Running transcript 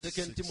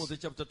2 Timothy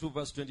chapter 2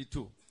 verse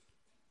 22.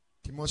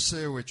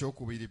 Timoseewo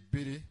ekyokubiri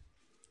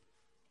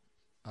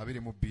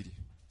 2:22.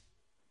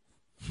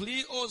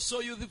 Flee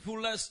also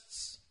youthful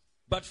lusts,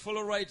 but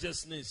follow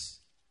righteousness,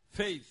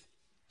 faith,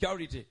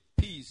 charity,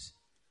 peace,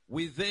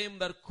 with them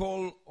that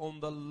call on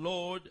the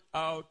Lord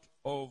out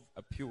of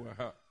a pure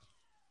heart.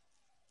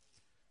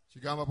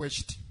 Kigamba bwe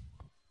kiti.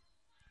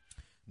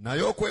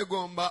 Naye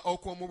okwegomba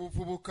okw'omu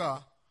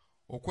buvubuka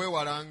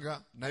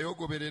okwewalanga naye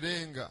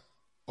ogobereranga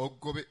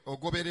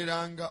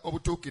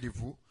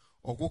obutuukirivu,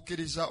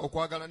 okukkiriza,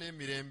 okwagala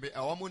n'emirembe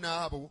awamu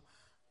n'abo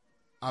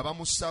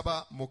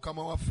abamusaba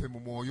Mukama waffe mu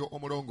mwoyo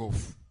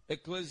omulongoofu.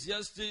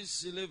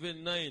 Ecclesiastes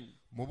 11:9.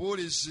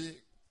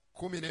 Mubuulizi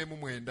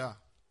 11:9.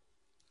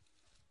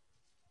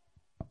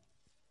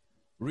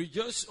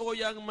 Rejoice, O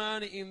young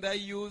man, in thy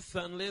youth,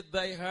 and let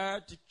thy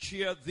heart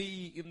cheer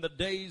thee in the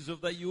days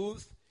of thy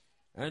youth,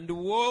 and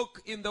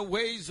walk in the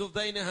ways of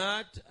thine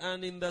heart,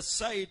 and in the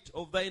sight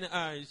of thine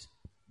eyes.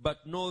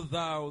 But know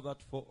thou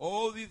that for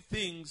all these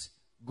things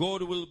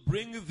God will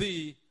bring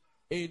thee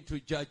into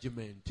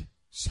judgment.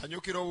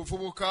 Sanyukira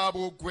obuvubuka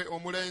bwo gwe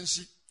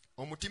omulenzi,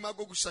 omutima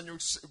gwo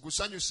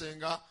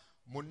gusanyusenga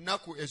mu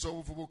nnaku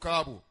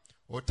ez'obuvubuka bwo,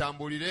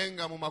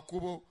 otambulirenga mu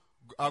makubo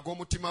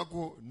ag'omutima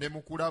gwo ne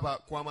mu kulaba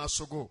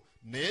kw'amaaso go,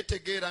 naye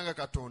tegeera nga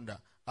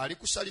Katonda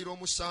alikusalira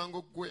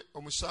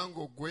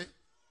omusango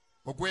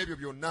ogw'ebyo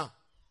byonna.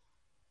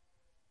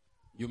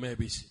 You may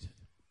be seated.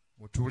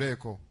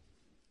 Mutuleeko.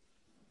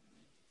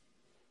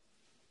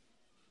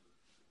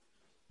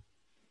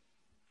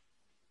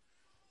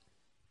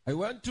 I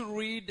want to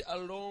read a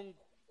long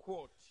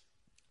quote.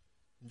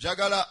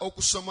 Njagala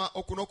okusoma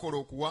okunokola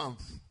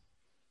okuwanvu.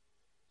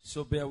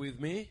 So bear with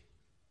me.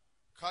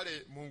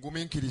 Kale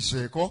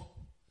mungumiikirizeeko.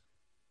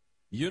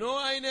 You know,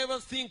 I never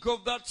think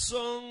of that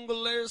song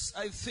lest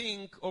I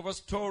think of a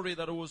story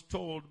that was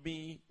told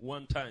me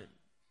one time.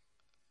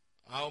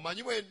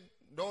 Omanyi bwe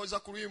ndowooza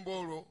ku lwimbo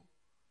olwo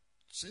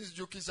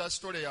sinzijukiza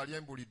sitole yali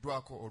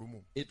embuliddwako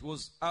olumu. It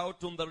was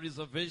out on the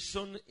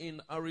reservation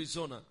in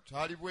Arizona.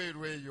 Twali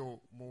bweru eyo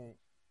mu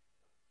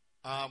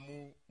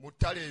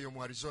ttale eyo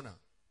mu Arizona.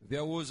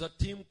 There was a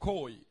Tim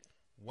Coy.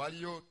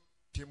 Waliyo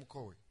Tim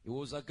Coy. He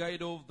was a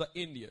guide of the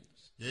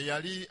Indians. Ye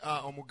yali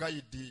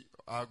omugayidi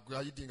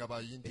nga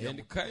bayindi.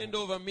 And kind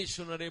of a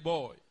missionary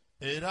boy.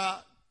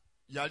 Era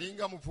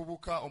yalinga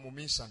muvubuka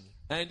omuminsani.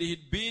 And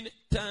he'd been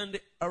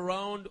turned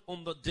around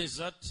on the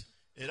desert.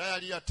 Era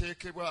yali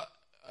yateekebwa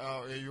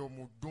eyo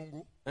mu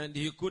ddungu. And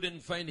he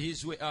couldn't find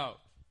his way out.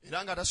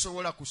 Era nga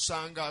tasobola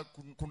kusanga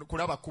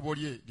kulaba kkubo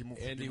lye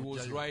And he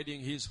was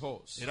riding his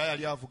horse. Era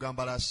yali avuga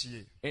mbalaasi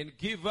ye. And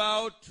give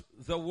out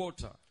the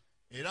water.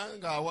 Era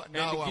and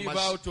give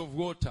out of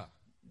water.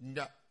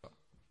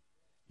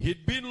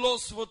 He'd been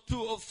lost for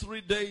 2 or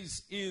 3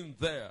 days in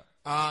there.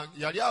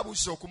 Yali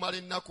abuuse okumala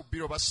ennaku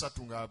 2 oba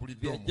 3 nga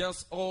abulidde omwo.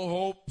 Just all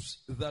hopes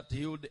that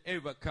he would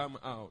ever come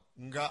out.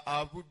 Nga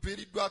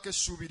abuviiriddwako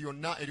essuubi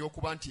lyonna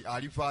ery'okuba nti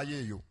alivaayo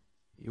eyo.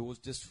 He was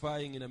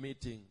testifying in a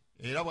meeting.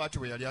 Era bw'atyo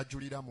bwe yali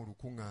ajulira mu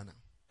lukuŋŋaana.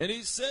 And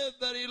he said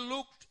that it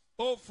looked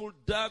awful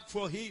dark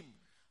for him.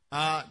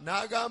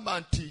 N'agamba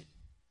nti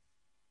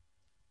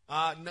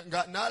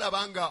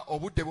n'alaba nga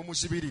obudde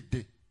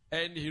bumuzibiridde.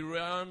 And he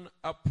ran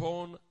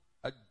upon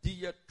a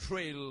deer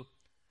trail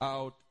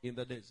out in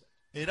the desert.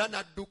 Era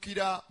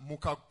n'addukira mu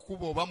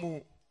kakubo oba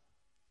mu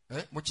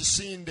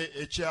kisinde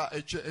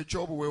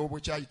eky'obuweewo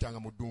bwe kyayitanga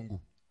mu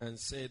ddungu. And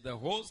said the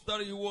horse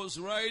that he was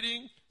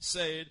riding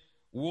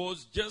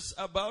was just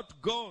about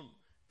gone.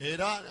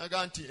 Era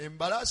aga nti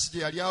embalaasi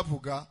gye yali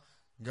avuga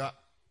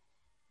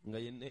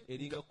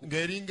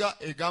ng'eringa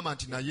egamba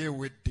nti naye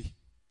ewedde.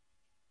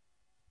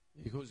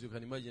 Because you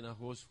can imagine a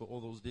horse for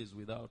all those days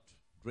without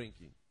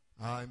drinking.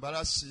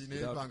 Embalaasi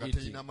n'eba nga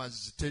terina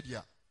mazzi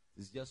terya.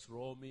 It's just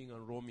roaming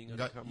and roaming and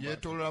come back.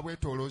 Yeetooloola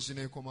bwetooloozi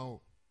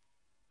n'ekomawo.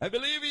 I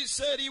believe he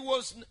said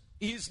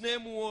his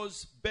name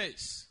was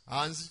Bess.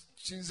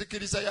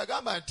 Nzikiriza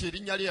yagamba nti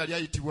erinnya lye yali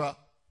ayitibwa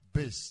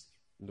Bess.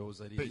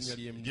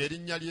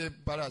 Erinnya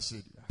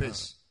ly'embalaasi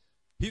Bess.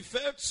 He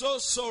felt so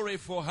sorry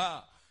for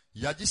her.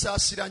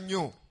 Yagisaasira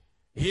nnyo.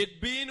 He'd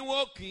been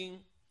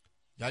walking.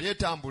 Yali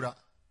etambula.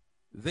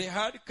 They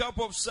had a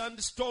couple of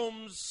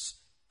sandstorms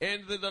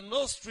and the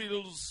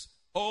nostrils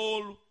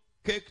all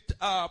caked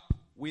up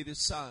with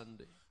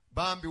sand.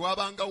 Bambi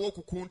wabangawo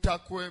okukunta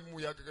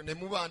kw'emuyaga ne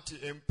muba nti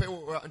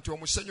empewo nti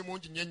omusenyu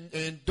mungi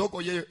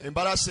endogo ye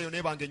embalaasi eyo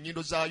n'ebanga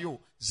ennyindo zaayo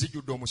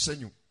zijjudde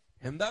omusenyu.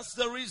 And that's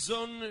the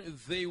reason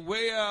they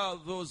wear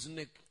those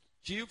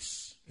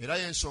neckerchiefs. Era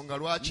y'ensonga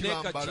lwaki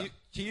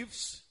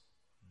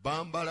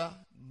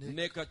bambala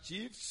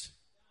neckerchiefs.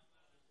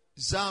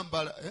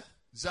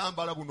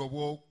 Zambala buno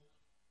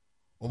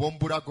obw'omu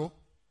bulago.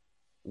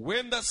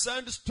 When the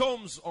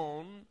sandstorms is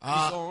on,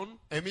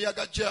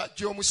 emiyaga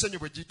gy'omusenyu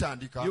bwe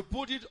gitandika, you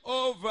put it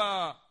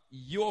over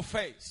your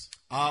face.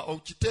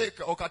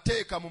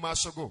 Okateeka mu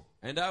maaso go.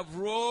 And I've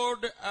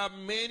rode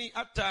many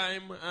a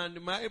time, and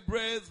my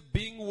breath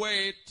being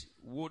wet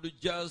would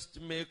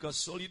just make a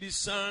solid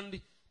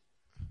sand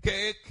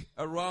cake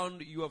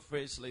around your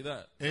face like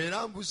that.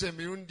 Era mbuze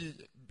emirundi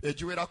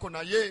egiwerako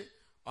naye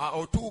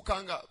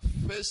otuuka nga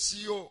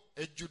feesi yo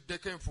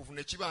ejjuddeko enfuufu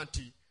ne kiba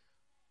nti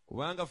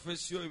kubanga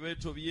feesi yo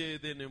ebeetobye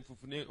then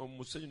enfuufu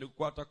omusenyu ne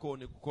gukwatako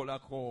ne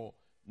gukolako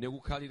ne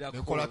gukalirako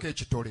nekolako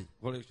ekitole.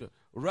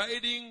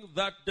 riding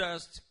that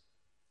dust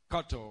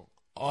cattle,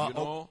 you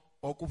know,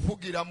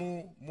 okuvugira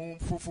mu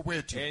nfuufu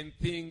bw'etyo and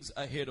things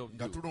ahead of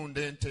nga you.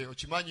 tulunda ente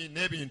okimanyi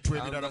n'ebintu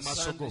And ebirala the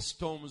maaso go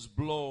sandstorms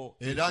blow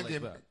era like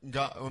that.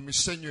 nga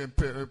emisenyu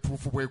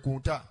enfuufu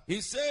bwekunta.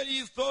 He said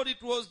he thought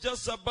it was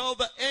just about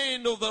the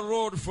end of the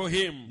road for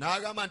him.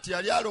 N'agamba nti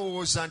yali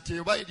alowooza nti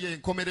eba eri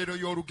enkomerero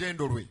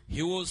y'olugendo lwe.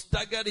 He was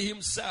staggered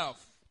himself.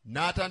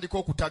 N'atandika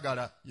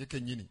okutagala ye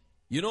kennyini.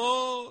 You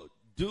know,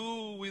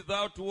 do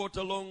without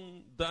water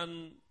long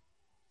than,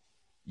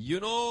 you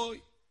know,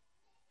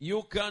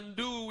 you can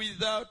do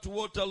without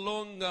water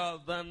longer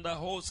than the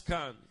horse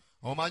can.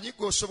 Omanyi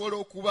gwe osobola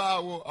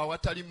okubaawo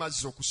awatali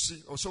mazzi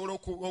osobola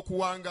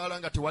okuwangaala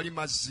nga tewali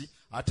mazzi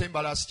ate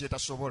embalaasi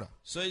kyetasobola.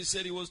 So he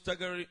said he was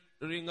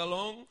staggering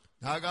along.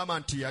 N'agamba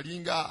nti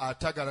yalinga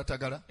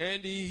atagalatagala.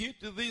 And he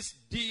hit this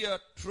deer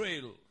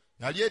trail.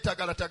 Yali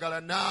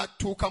etagalatagala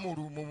n'atuuka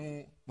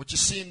mu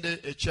kisinde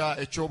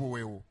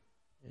eky'obuweewo.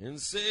 And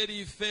said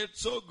he felt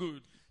so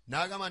good.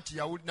 N'agamba nti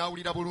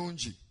n'awulira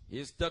bulungi.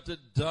 He started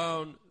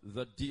down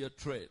the deer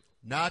trail.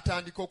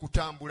 N'atandika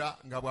okutambula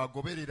nga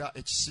bw'agoberera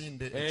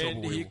ekisinde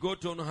And he eky'obuweewo.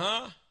 got on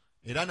her.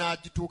 Era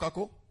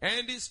n'agituukako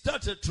And he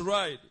started to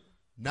ride.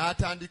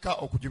 n'atandika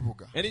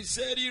okugivuga. And he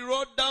said he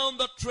rode down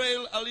the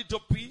trail a little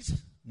piece.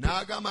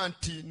 N'agamba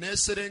nti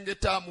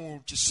neeserengeta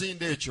mu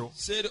kisinde ekyo.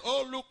 Said,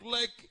 oh, looked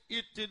like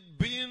it had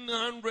been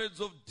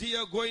hundreds of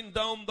deer going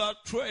down that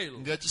trail.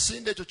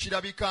 Ng'ekisinde ekyo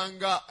kirabika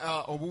nga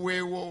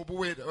obuweewo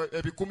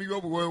ebikumi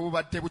by'obuweewo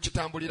badde And he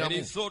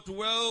bukitambuliramu. thought,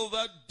 well,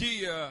 that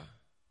deer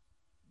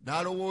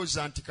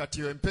N'alowooza nti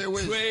kati empeewo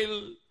ezo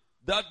trail,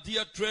 that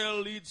deer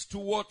trail leads to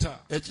water.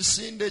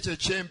 ekisinde ekyo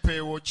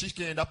eky'empeewo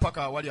kigenda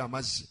paka awali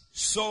amazzi.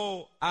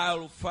 So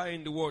I'll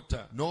find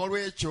water.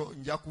 N'olwekyo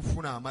nja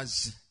kufuna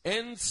amazzi.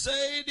 And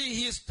said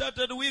he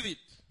started with it,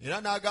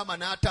 Era n'agamba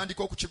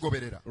n'atandika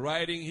okukigoberera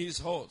riding his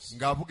horse.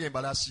 ng'avuga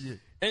embalaasi ye.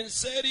 And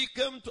said he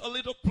came to a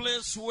little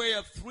place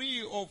where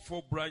 3 or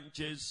 4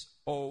 branches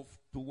off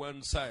to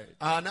one side.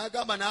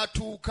 N'agamba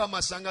n'atuuka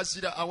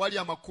masangazira awali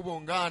amakubo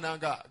ng'ana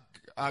nga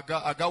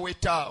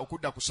agaweta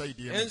okudda ku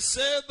sayidi emu. And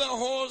said the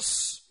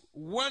horse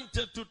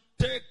wanted to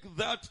take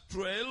that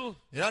trail.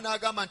 Era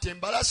n'agamba nti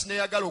embalaasi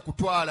n'eyagala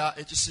okutwala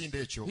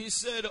ekisinde ekyo. He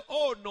said,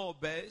 oh no,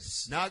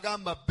 Bess,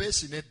 N'agamba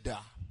beesi nedda.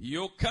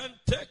 you can't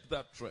take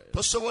that trail.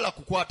 Tosobola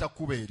kukwata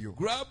kkubo eryo.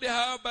 Grabbed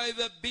her by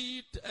the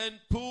beat and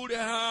pulled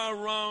her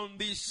around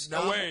this way.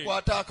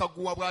 N'amukwata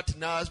akaguwa bw'ati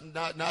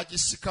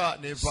n'agisika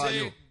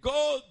n'evaayo. Say,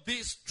 go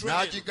this trail.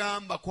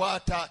 N'agigamba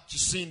kwata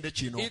kisinde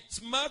kino.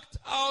 It's marked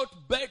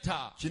out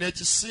better. Kino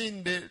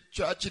ekisinde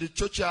kiri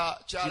kyo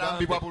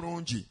kyalambibwa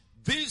bulungi.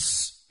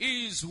 This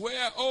is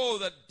where all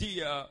the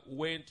deer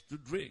went to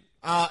drink.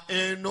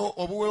 Eno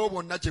obuweewo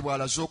bwonna gye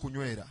bw'alaze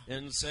okunywera.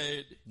 And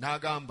said,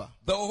 N'agamba.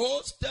 the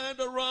horse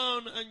turned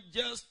around and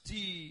just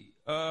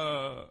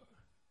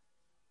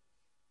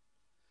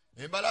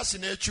Embalaasi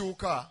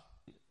n'ekyuka.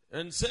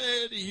 and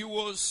said he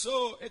was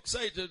so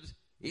excited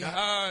he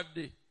had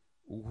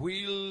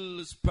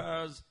wheel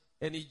spurs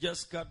and he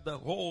just cut the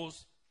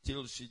horse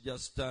till she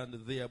just stand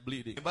there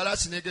bleeding.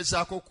 Embalaasi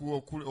n'egezaako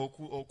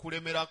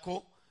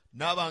okulemerako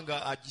n'aba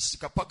nga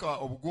agisika paka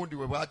obugundi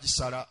bwe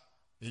bwagisala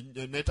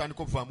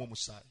n'etandika okuvaamu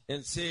omusaayi.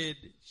 And said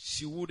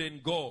she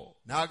wouldn't go.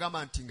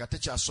 N'agamba nti nga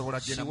tekyasobola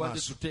She genda wanted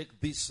maaso. to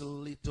take this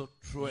little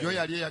Yo trail.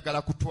 yali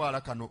eyagala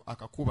kutwala kano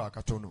akakuba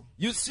akatono.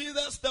 You see,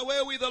 that's the way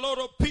with a lot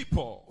of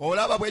people.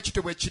 Olaba bwe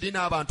kityo bwe kiri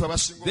n'abantu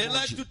abasinga They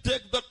like obungi. to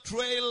take the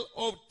trail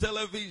of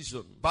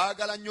television.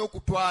 Baagala nnyo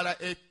okutwala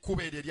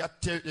ekkubo eryo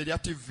erya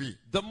TV.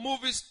 The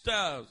movie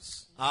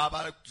stars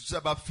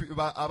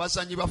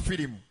Abazanyi ba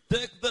firimu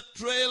take the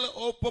trail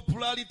of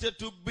popularity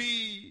to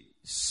be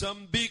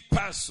some big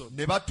person.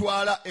 ne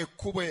batwala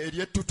ekkubo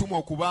ery'ettutumu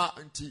okuba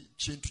nti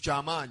kintu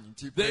ky'amaanyi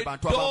nti They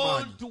bantu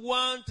ab'amaanyi. don't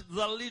want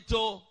the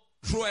little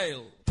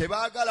trail.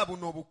 Tebaagala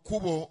buno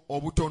obukubo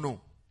obutono.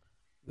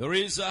 There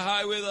is a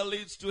highway that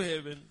leads to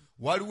heaven.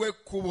 Waliwo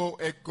ekkubo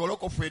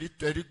eggolokofu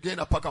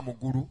erigenda paka mu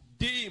ggulu.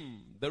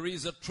 Dim, there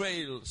is a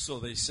trail, so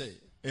they say.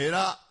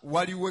 Era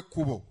waliwo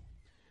ekkubo.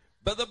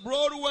 But the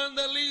broad one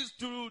that leads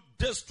to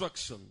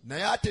destruction.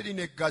 Naye ate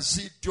lino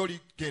eggazi lyo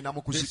ligenda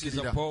mu This is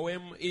a kuzikirira.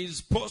 poem, is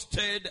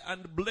posted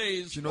and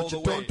blazed Kino all the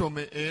way.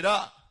 kitontome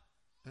era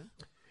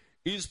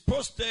Is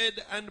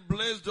posted and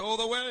blazed all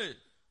the way.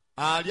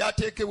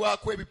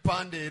 lyateekebwako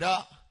ebipande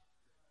era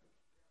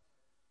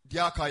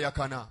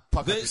lyakaayakana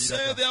paka They say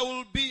teriraga. there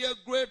will be a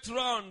great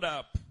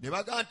roundup Ne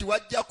baga nti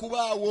wajja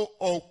kubaawo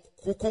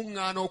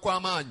okukuŋŋaana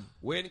okw'amaanyi.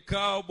 when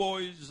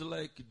cowboys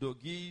like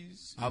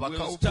doggies will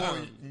Abakawuboyi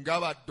stand. nga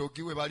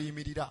baddogi we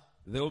baliyimirira.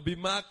 They will be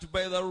marked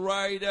by the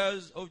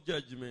riders of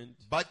judgment.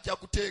 Bajja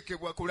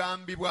kuteekebwa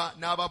kulambibwa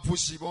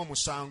n'abavuzi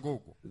b'omusango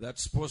ogwo.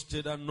 That's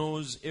posted and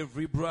knows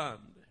every brand.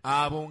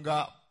 Abo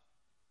nga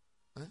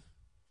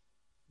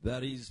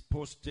that is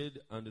posted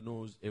and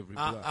knows every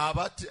blood.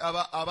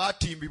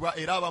 Abatimbibwa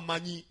era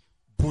abamanyi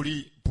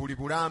buli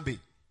bulambe.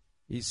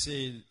 He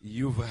said,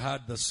 you've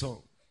heard the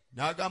song.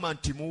 N'agamba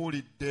nti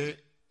muwulidde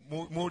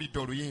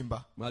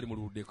oluyimba. Mwali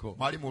muluddeko.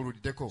 Mwali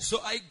muwuliddeko. So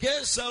I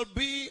guess I'll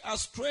be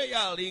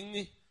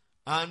Australian.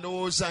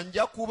 Andowooza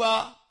nja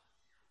kuba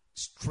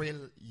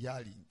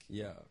Australian.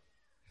 Yeah.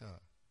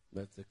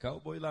 That's the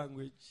cowboy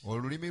language.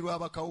 Olulimi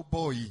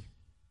lw'abakawubooyi.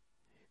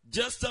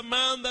 Just a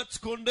man that's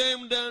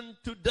condemned and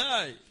to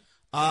die.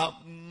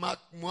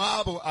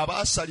 Mwabo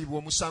abaasalibwa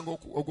omusango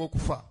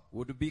ogw'okufa.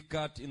 Would be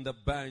cut in the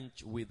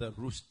bunch with the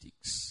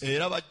rustics.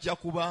 Era bajja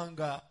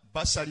kubanga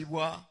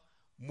basalibwa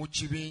mu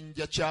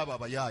kibinja ky'abo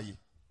abayaaye.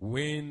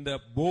 When the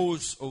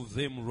boss of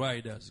them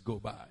riders go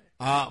by.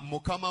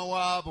 Mukama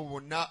waabo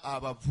bonna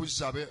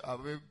abavuzi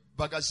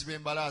abebagazi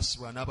b'embalaasi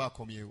bw'anaaba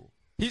akomyewo.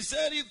 He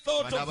said he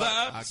thought of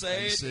that,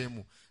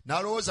 said,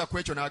 n'alowooza ku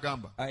ekyo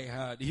n'agamba. I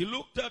heard. He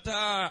looked at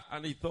her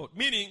and he thought,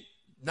 meaning,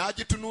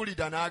 n'agitunuulira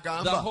the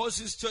n'agamba.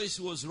 horse's choice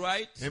was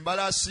right.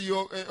 Embalaasi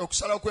yo,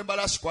 okusalawo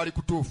kw'embalaasi kwali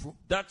kutuufu.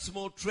 That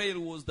small trail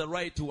was the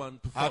right one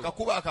to follow.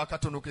 Akakuba ako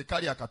akatono ke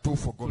kali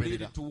akatuufu To lead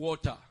ogoberera. it to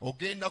water.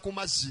 Ogenda ku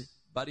mazzi.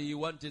 But he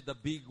wanted the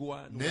big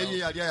one. Naye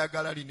yali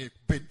ayagala lino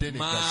ebbedde n'eggasi.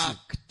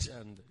 Marked.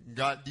 And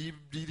Nga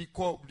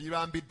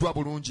lirambiddwa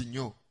bulungi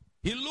nnyo.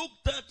 he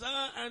looked at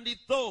her and he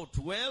thought,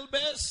 well,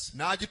 Bess,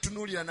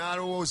 N'agitunuulira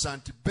n'alowooza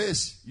nti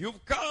Besi,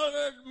 you've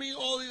covered me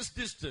all this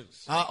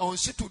distance.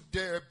 onsitudde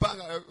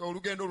ebbanga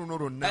olugendo luno I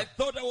lwonna.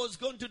 thought I was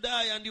going to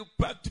die and you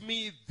packed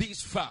me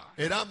this far.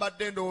 Era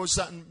nabadde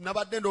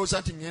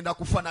ndowooza nti ngenda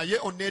kufa naye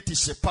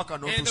onneetisse paka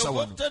And n'otuusa I've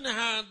wano. often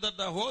heard that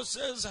the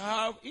horses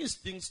have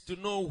instincts to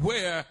know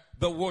where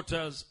the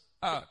waters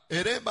are.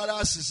 Era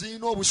embalaasi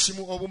zirina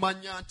obusimu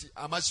obumanya nti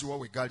amazzi wa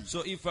we gali.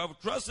 So if I've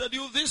trusted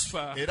you this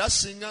far, Era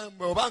singa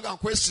obanga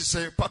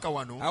nkwesise paka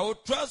wano, I will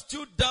trust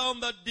you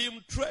down the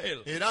dim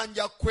trail. era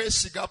nja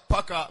kwesiga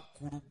paka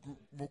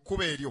mu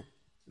kkubo eryo.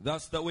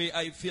 That's the way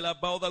I feel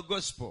about the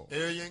gospel.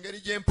 Eyo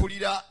y'engeri gye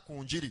mpulira ku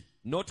njiri.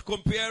 Not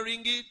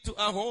comparing it to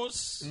a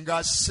horse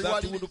Nga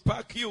that would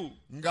pack you.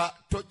 nga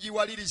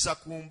togiwaliriza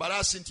ku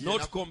mbalaasi nti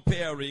Not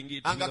comparing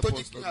it nga with the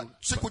postal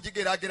si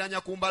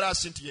kugigeraageranya ku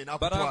mbalaasi nti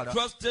But I've yenaakutwala.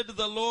 trusted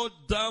the Lord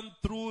down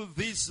through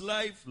this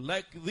life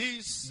like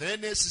this. Naye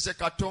neesize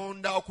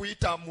Katonda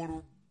okuyita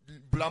mu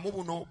bulamu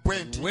buno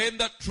bwe nti When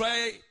the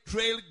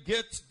trail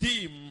gets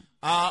dim,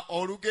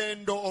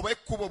 olugendo oba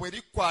ekkubo bwe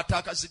likwata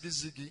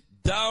akazigizigi,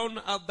 down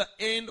at the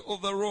end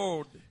of the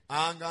road,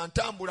 nga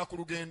ntambula ku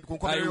I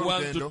nkomerero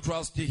want to y'olugendo,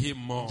 trust him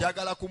more.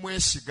 njagala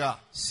kumwesiga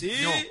See,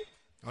 nnyo.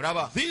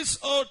 Olaba, this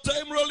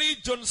old-time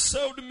religion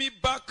served me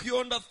back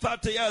yonder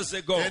 30 years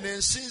ago. eno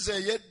ensinza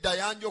ey'edda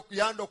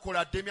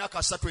yandokola dde emyaka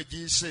 3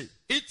 egiyise.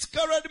 It's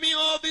carried me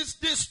all this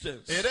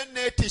distance. Era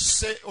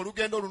neetisse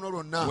olugendo luno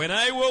lwonna. When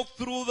I walk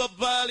through the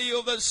valley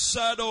of the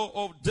shadow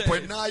of death,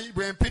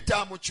 Bwe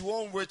mpita mu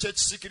kiwonvu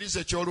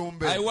eky'ekisikiriza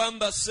eky'olumbe, I want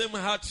the same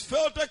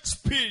heartfelt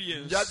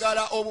experience.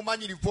 njagala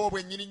obumanyirivu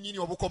obwennyininyini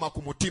obukoma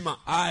ku mutima.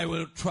 I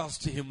will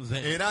trust him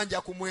then. Era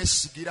nja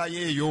kumwesigirayo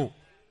eyo.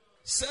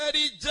 Said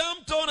he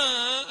jumped on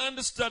her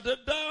and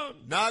started down.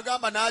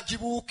 N'agamba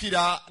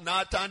n'agibuukira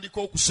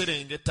n'atandika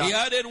okuserengeta. He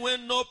hadn't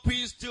went no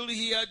peace till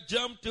he had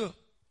jumped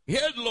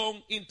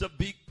headlong into a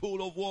big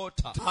pool of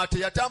water. Ate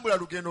yatambula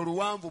lugendo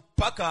luwanvu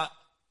paka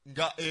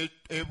nga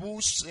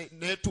ebuuse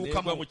n'etuuka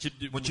Neva mu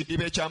mu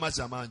kidiba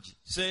eky'amazzi amangi.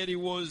 Said he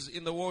was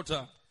in the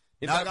water.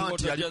 In that N'agamba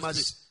nti water yali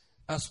just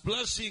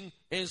splashing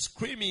and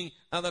screaming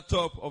at the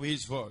top of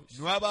his voice.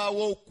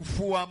 Nwabaawo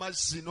okufuuwa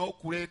amazzi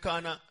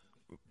n'okuleekaana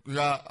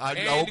nga And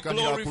awogganira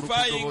ku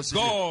glorifying ddoboozi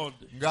God.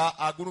 lye, nga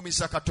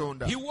agulumisa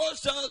Katonda. He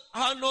washed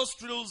her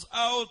nostrils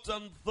out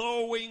and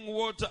throwing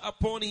water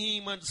upon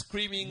him and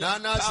screaming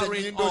and N'anaaza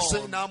carrying ennyindo ze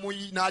on.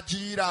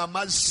 n'agiyiira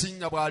amazzi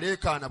nga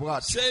bw'aleekaana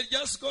bw'ati. Said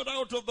just got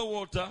out of the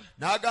water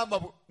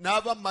N'agamba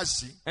n'ava mu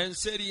mazzi, and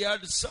said he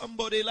had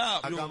somebody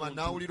laugh. agamba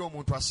n'awulira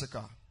omuntu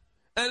aseka.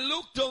 And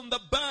looked on the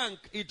bank.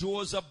 It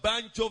was a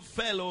bunch of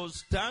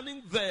fellows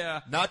standing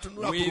there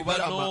N'atunula ku with an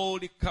lubalama.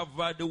 old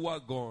covered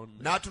wagon.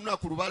 N'atunula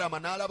ku lubalama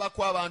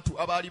n'alabako abantu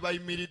abaali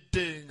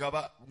bayimiridde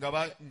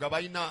nga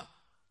balina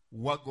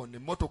wagon,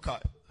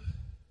 emmotoka,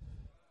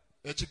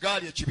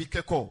 ekigaali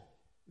ekibikkeko.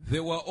 They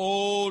were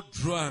all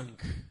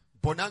drunk.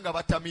 Bonna nga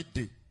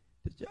batamidde.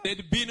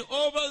 They'd been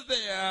over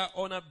there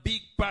on a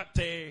big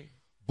party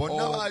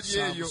Bonna of baali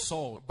some eyo,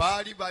 sort.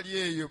 baali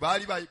eyo,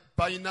 baali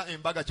balina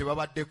embaga gye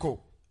babaddeko.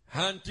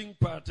 Hunting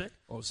party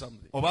or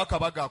something. Oba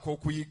akabaga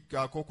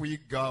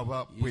ak'okuyigga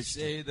oba He bwe kityo.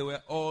 said they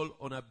were all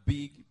on a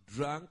big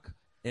drunk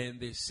and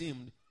they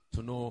seemed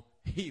to know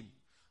him.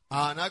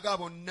 Naga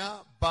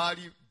bonna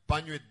baali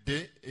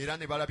banywedde era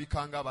ne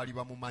balabika nga baali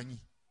bamumanyi.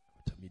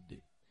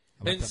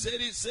 And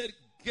he said,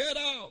 get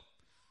out.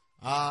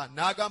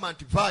 N'agamba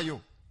nti vaayo.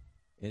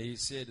 And he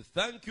said,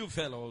 thank you,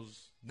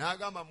 fellows.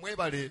 N'agamba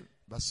mwebale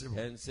basebo.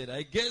 And said,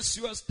 I guess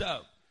you are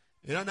starved.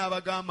 Era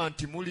n'abagamba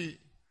nti muli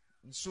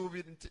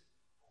nsuubira nti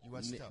you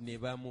are starved. Ne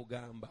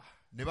bamugamba.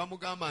 Ne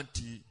bamugamba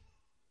nti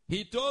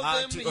He told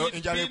them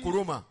enjala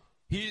ekuluma.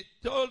 He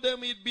told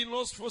them he'd been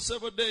lost for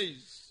several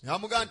days.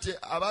 n'abaga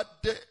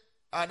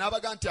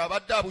nti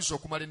abadde abuze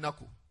okumala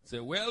ennaku. Say,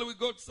 well, we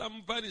got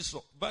some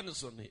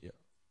venison here.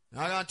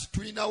 N'aga nti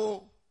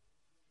tulinawo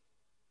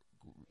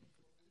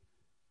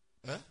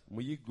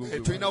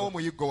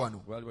muyiggo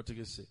wano.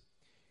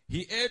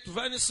 He ate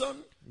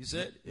venison, he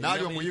said.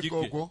 N'alya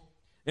omuyiggo ogwo.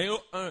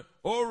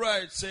 All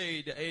right,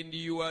 said, and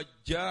you are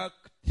Jack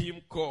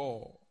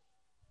Timko,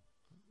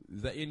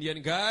 the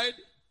Indian guide?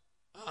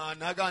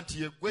 N'aga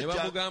nti gwe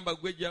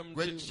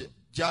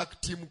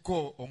Jack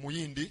Timko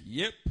omuyindi.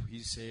 Yep, he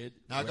said.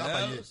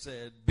 N'agamba ye.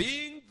 Said,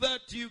 being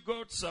that you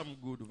got some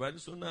good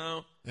venison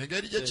now,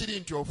 engeri gye kiri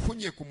nti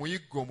ofunye ku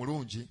muyiggo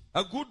omulungi.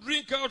 A good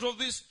drink out of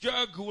this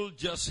jug will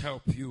just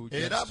help you.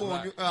 Era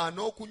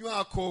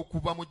n'okunywako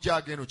okuva mu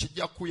jjaga eno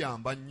kijja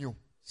kukuyamba nnyo.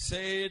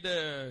 Said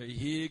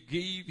he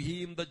gave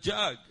him the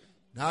jug.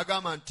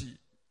 N'agamba nti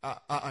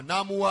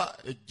n'amuwa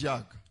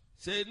ejjaga.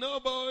 Said, no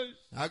boys.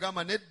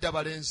 N'agamba nedda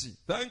balenzi.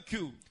 Thank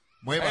you.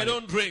 Mwebale. I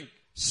don't drink.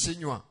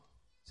 Sinywa.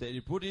 Said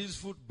he put his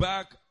foot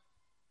back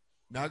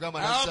n'agamba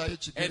up n'azzaayo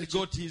ekigere and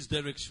got his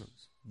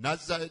directions.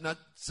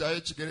 n'azzaayo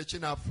ekigere kye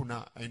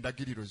n'afuna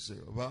endagiriro ze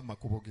oba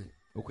makubo ge.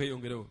 Okay,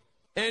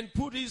 and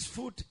put his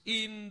foot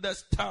in the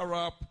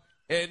stirrup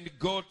and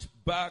got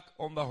back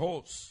on the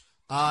horse.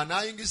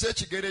 N'ayingiza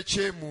ekigere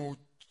kye mu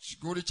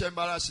kiguli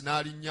ky'embalaasi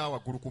n'alinnya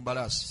waggulu ku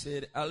mbalaasi.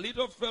 Said a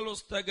little fellow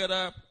staggered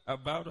up,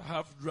 about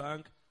half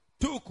drunk,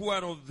 took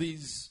one of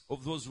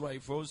those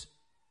rifles,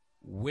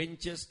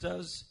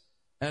 Winchesters,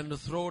 and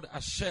throwed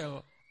a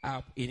shell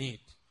up in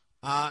it.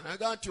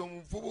 Naga nti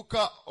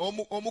omuvubuka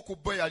omu ku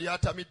bo yali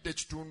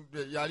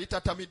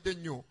tatamidde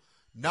nnyo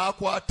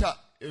n'akwata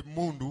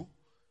emmundu.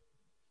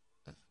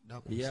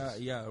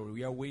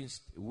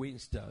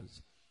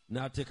 Winchesters.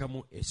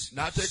 N'ateekamu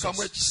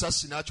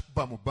ekisasi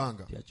n'akikuba mu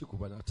bbanga.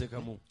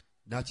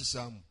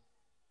 N'akisaamu.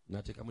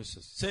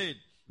 Said,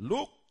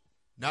 look,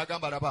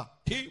 n'agamba laba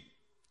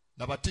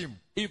Tim,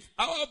 if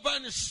our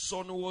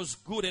venison was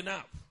good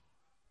enough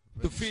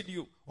to feed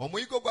you,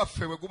 omuyiggo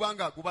gwaffe bwe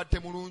gubanga gubadde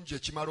mulungi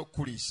ekimala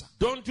okukuliisa.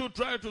 Don't you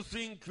try to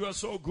think you are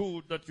so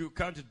good that you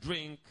can't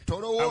drink.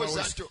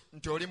 Tolowooza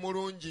nti oli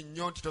mulungi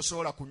nnyo nti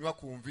tosobola kunywa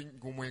ku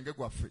mwenge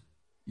gwaffe.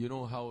 You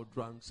know how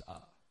drunks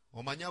are.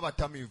 Omanyi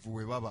abatamiivu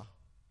bwe baba.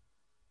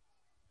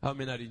 How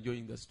many are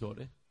enjoying the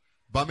story?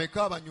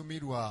 Bameka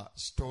abanyumirwa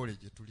story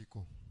gye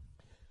tuliko.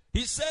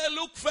 He said,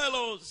 look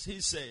fellows,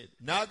 he said.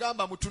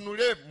 N'agamba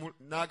mutunule,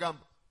 n'agamba.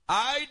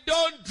 I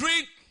don't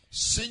drink.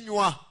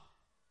 Sinywa.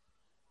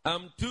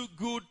 I'm too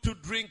good to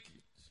drink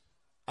it.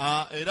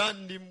 Era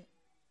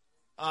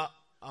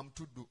I'm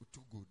too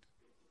good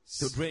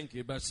to drink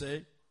it, but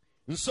say,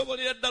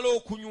 nsobolera ddala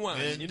okunywa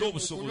nina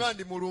obusobozi.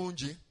 Ndi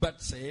mulungi.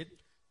 But said,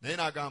 naye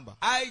n'agamba.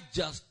 I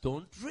just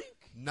don't drink.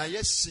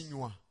 Naye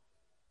sinywa.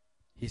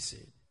 He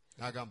said,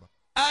 n'agamba.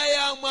 I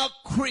am a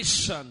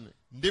Christian.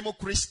 Ndi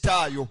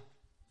mukristaayo.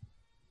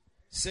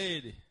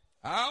 Said,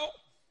 how?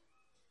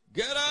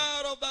 Get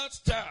out of that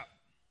stuff.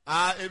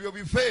 Ebyo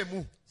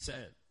biveemu.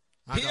 Said,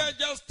 here,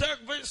 just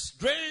take this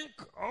drink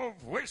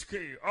of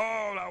whiskey.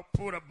 Oh, I'll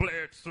put a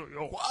blade through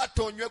you.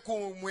 Kwata onywe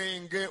ku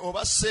mwenge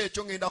oba si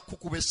ekyo ngenda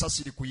kukuba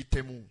essasi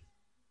likuyitemu.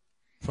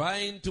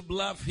 Trying to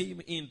bluff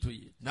him into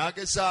it.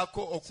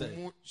 N'agezaako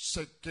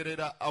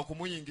okumusekerera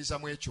okumuyingiza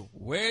mu ekyo.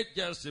 Wait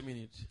just a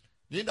minute.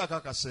 Lindako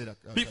akaseera.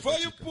 Before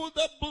you put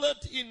the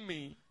blood in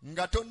me,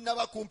 nga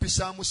tonnaba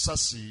kumpisaamu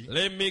ssasi.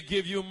 Let me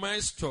give you my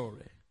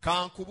story.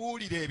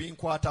 Kankubuulire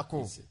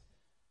ebinkwatako.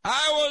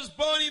 I was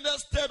born in the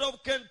state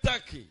of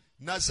Kentucky.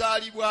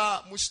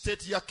 Nazaalibwa mu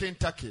state ya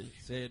Kentucky.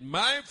 Said,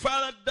 my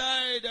father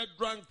died a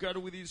drunkard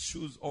with his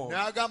shoes on.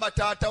 N'agamba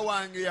taata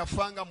wange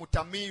yafanga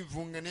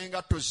mutamiivu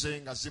n'engatto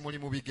ze nga zimuli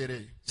mu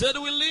bigere. Said,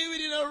 we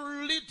lived in a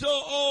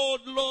little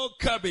old log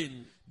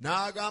cabin.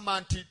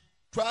 N'agamba nti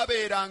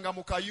twabeeranga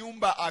mu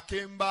kayumba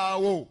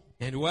ak'embaawo.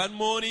 And one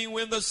morning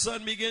when the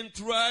sun began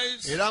to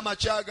rise, era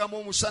amakya agamu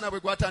omusana bwe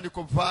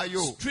gwatandika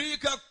okuvaayo.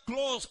 Streak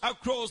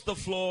across the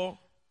floor.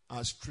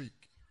 Streak.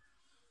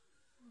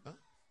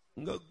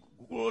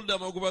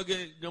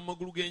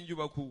 Amagulu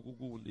g'enjuba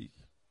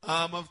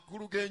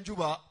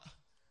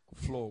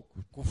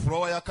ku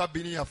floor ya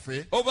kabini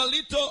yaffe. Of a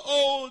little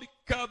old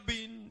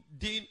cabin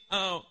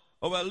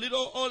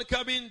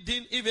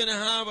didn't even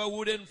have a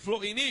wooden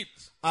floor in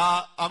it.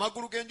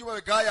 Amagulu g'enjuba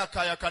bwe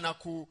gaayakayakana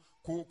ku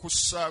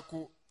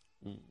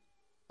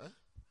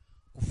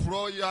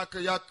floor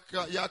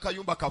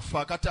y'akayumba kaffe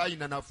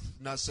akataayina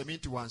na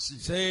seminti wansi.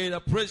 Said a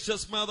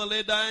precious mother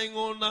lay dying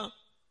on a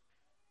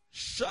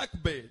shack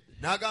bed.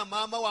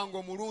 N'agamba maama wange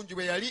omulungi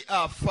bwe yali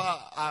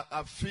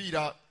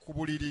afiira ku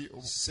buliri.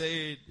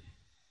 Said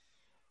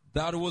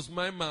that was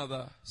my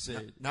mother.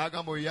 Said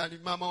n'agamba oyo yali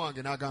maama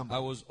wange. N'agamba I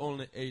was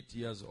only 8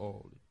 years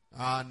old.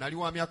 Nali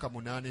wa myaka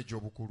 8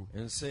 egy'obukulu.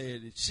 And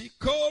said she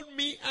called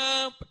me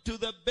up to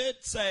the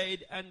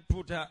bedside and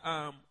put her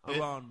arm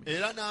around me.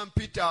 Era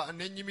n'ampita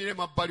n'ennyimira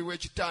emabbali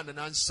w'ekitanda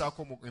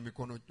n'ansisaako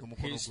omukono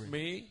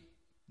gwe.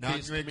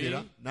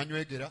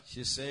 N'anywegera.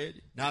 She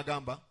said,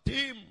 n'agamba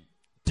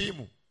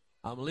Tim,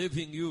 I'm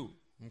leaving you.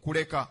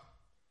 Nkuleka.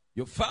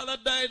 Your father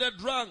died a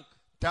drunk.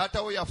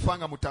 taata we yafa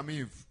nga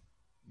mutamiivu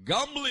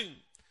gambling,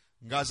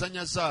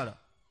 ng'azanya zaala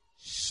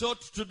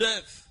shot to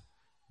death.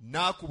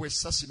 n'akubwa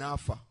essasi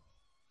n'afa.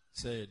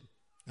 Said,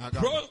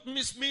 N'agamba,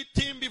 promise me,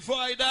 Tim, before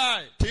I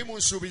die, tiimu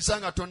nsuubiza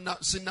nga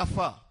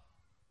sinnafa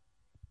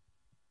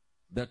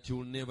that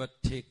you'll never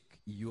take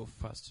your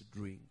first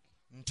drink.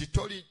 nti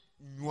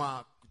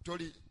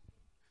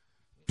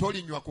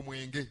tolinywa ku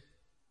mwenge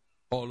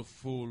All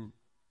full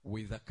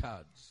with the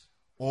cards.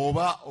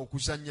 oba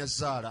okuzanya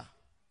zaala.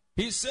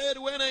 He said,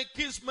 when I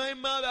kissed my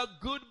mother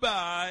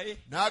goodbye,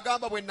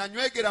 N'agamba bwe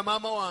nanywegera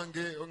maama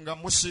wange nga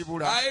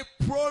musiibula I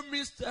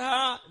promised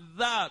her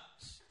that.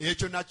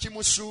 ekyo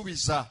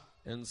nakimusuubiza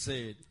And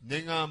said,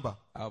 ne ŋŋamba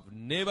I've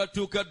never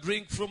took a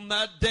drink from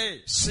that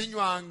day.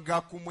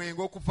 sinywanga ku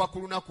mwenge okuva ku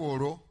lunaku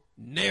olwo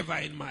Never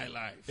in my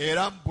life.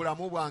 era mu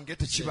bulamu bwange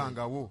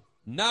tekibangawo.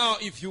 Now,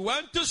 if you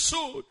want to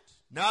shoot,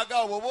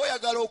 N'agamba bw'oba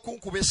oyagala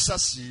okunkuba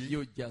essasi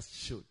you just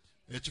shoot.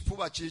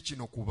 ekifuba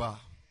kiikino kuba.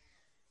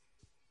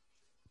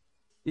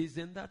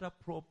 Isn't that a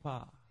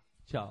proper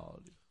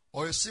child?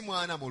 Oyo si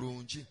mwana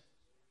mulungi,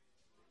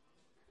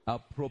 A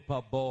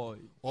proper boy.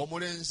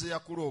 omulenzi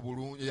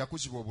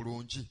eyakuzibwa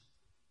obulungi.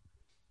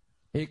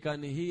 He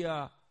can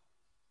hear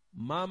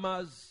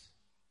mama's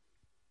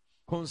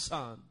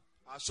concern.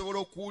 Asobola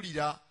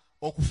okuwulira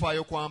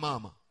okufaayo kwa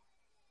maama.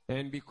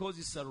 And because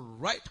it's a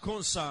right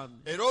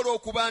concern, Era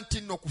olw'okuba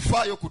nti nno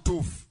kufaayo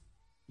kutuufu,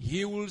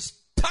 he will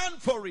stand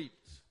for it,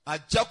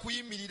 ajja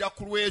kuyimirira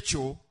ku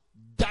lw'ekyo,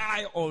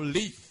 die or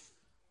live.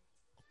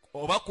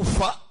 oba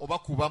kufa oba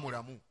kuba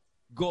mulamu.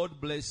 God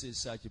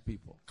blesses such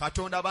people.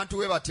 Katonda abantu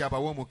we bati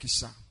abawe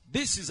omukisa.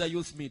 This is a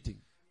youth meeting.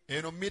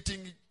 Eno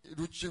meeting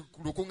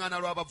lukuŋŋaana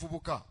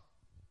lw'abavubuka.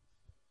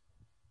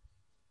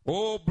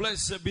 Oh,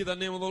 blessed be the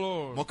name of the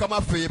Lord. Mukama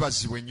ffe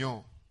yeebazibwe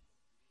nnyo.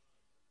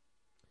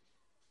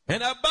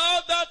 And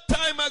about that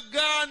time a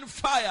gun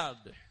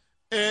fired.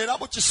 Era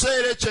mu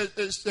kiseera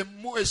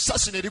ekyo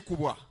essasi ne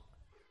likubwa.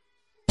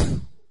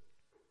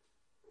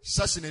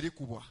 Essasi ne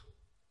likubwa.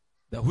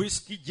 The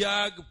whiskey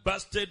jug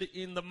busted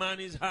in the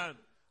man's hand.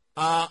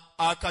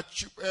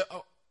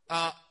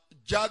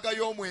 Jaaga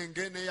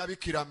y'omwenge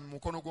n'eyabikira mu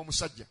mukono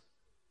gw'omusajja.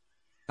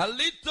 A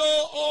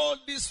little old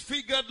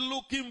disfigured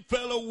looking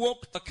fellow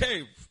walked the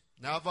cave.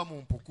 N'ava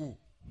mu mpuku.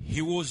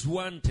 He was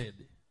wanted.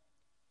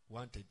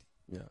 Wanted.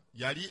 Yeah.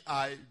 Yali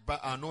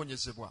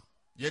anoonyezebwa,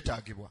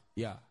 yeetaagibwa.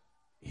 Yeah.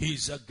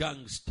 He's a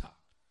gangster.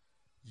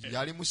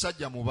 Yali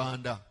musajja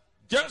mubanda.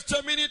 Just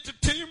a minute,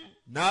 Tim.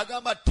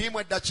 N'agamba ttiimu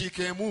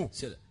eddakiika emu.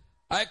 Said,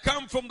 I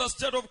come from the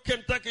state of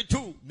Kentucky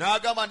too.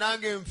 N'agamba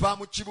nange nva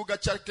mu kibuga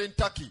kya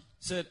Kentucky.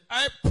 Said,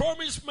 I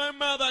promised my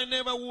mother I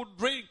never would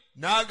drink.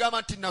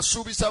 N'agamba nti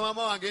nasuubiza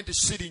maama wange nti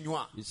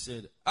sirinywa. He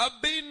said, I've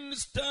been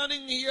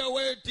standing here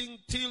waiting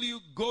till you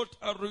got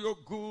a real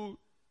good.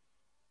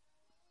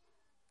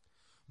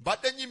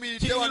 Badde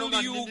nyimiridde wano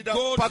nga Till you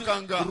nninira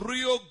paka nga got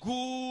real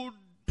good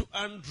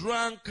and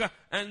drunk,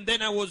 and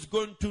then I was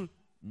going to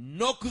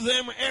knock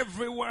them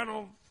every one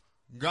of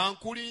nga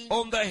nkuli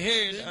on the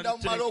head linda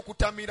mmala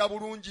okutamira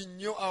bulungi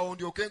nnyo awo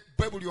ndyoke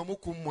mpe buli omu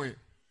ku mmwe.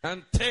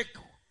 and take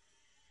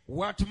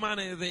what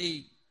money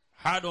they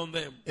had on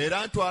them.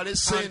 Era ntwale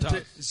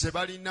ssente ze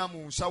balina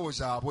mu nsawo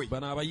zaabwe.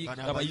 Bano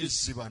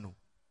abayizzi bano.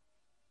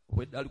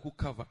 Wedde ali ku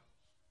cover.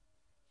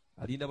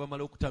 Alinda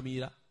bamala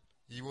okutamira.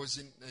 He was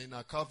in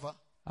a cover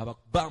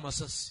Abakuba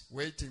amasasi.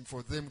 waiting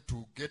for them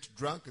to get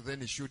drunk, then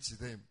he shoots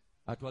them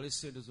Atwale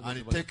sente zonna and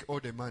he ze take all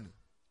the money.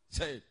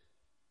 said,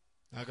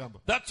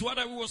 N'agamba that's what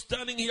I was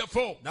standing here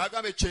for.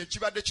 n'agamba ekyo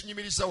kibadde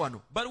kinyumiriza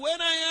wano. But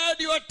when I heard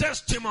your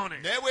testimony,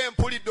 Naye bwe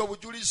mpulidde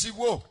obujulizi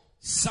bwo,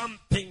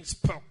 something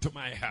spoke to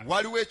my heart.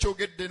 waliwo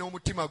ekyogedde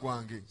n'omutima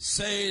gwange.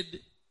 Said,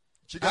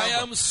 I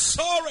Kigamba, am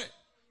sorry.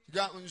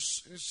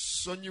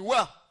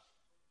 nsonyiwa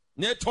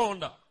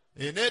Netonda,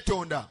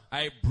 neetonda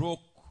I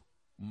broke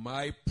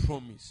my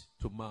promise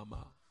to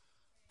Mama.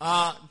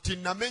 nti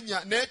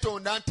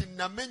neetonda nti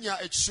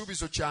namenya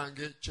ekisuubizo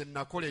kyange kye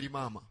nakola eri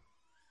maama.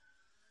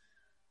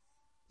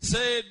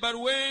 Said, but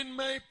when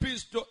my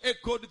pistol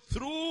echoed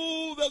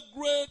through the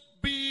great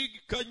big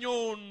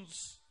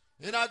canyons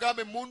Naye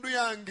n'agamba emmundu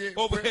yange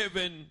of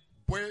heaven,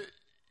 bwe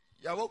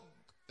yabo-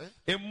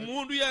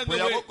 emundu yange bwe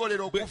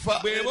yabogolera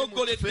okufa eri mu kifo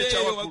bweboggoledde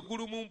ekyawaggulu.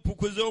 waggulu mu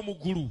mpuku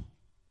z'omugulu.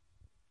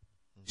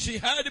 She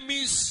had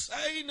me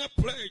sign a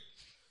pledge.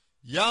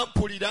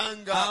 Yampulira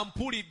nga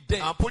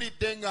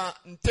ampulidde nga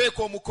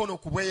nteeka omukono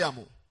ku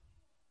bweyamo.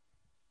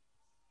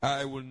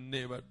 I will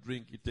never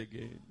drink it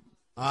again.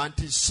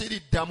 Anti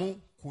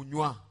siriddamu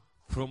kunywa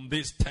From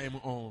this time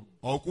on,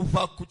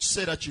 okuva ku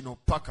kiseera kino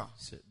paka.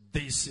 said,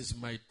 this is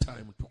my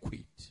time to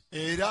quit.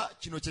 Era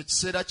kino kye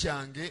kiseera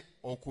kyange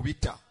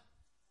okubita.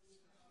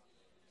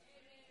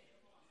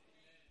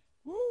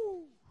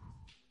 Woo.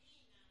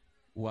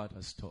 What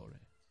a story.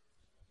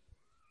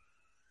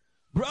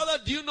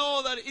 Brother, do you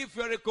know that if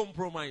you're a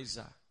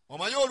compromiser,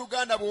 Omanyi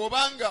Oluganda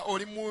bw'obanga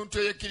oli muntu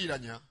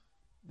eyekkiriranya,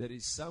 there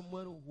is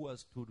someone who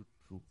has stood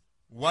true.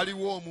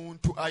 waliwo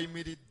omuntu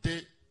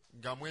ayimiridde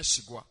nga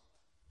mwesigwa.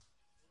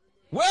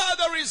 Where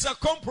there is a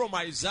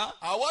compromiser,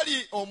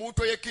 Awali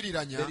omuntu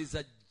eyekkiriranya, there is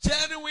a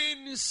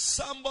genuine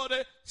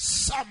somebody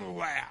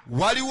somewhere.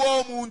 waliwo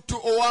omuntu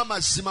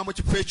ow'amazima mu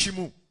kifo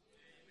ekimu.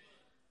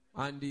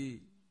 And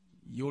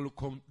you'll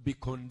be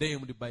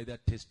condemned by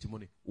that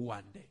testimony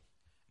one day.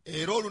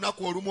 Era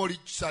olunaku olumu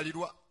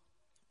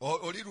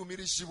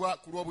olirumirizibwa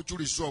ku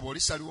lw'obujulizi obwo,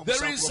 olisalirwa There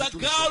omusango is a gw'obujulizi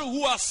girl obwo.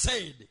 who has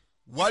said,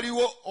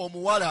 waliwo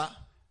omuwala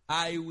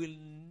I will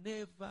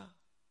never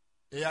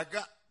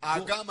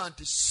agamba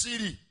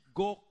nti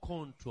go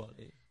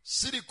contrary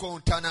siri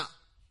kontana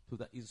to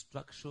the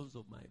instructions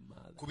of my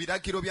mother. ku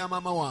biragiro bya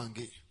maama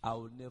wange, I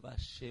will never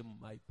shame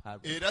my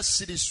parents. era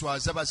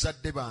siriswaza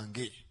bazadde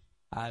bange,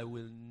 I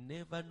will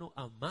never know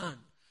a man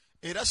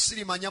era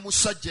sirimanya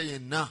musajja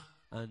yenna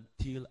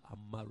until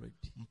I'm married.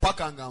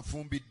 mpaka nga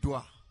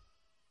nfumbiddwa.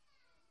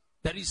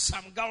 There is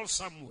some girl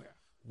somewhere.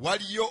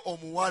 Waliyo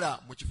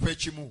omuwala mu kifo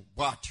ekimu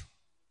bw'atyo.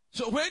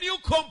 So when you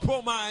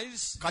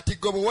compromise, Kati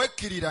gwe bwe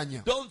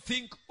weekkiriranya, don't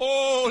think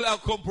all are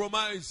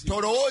compromising.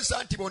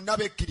 tolowooza nti bonna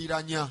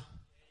beekkiriranya.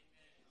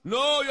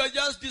 No, you are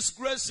just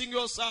disgracing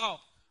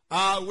yourself.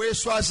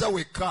 Weeswaza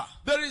wekka.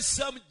 There is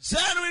some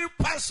genuine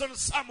person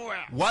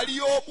somewhere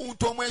Waliyo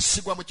omuntu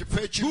omwesigwa mu kifo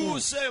who ekimu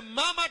say,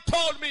 Mama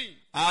told me,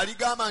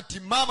 aligamba nti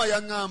maama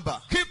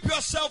yaŋŋamba keep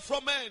yourself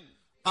from men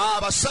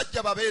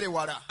abasajja babeere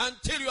wala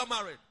until you are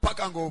married.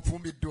 paka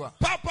ng'ofumbiddwa.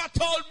 Papa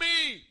told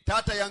me,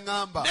 Taata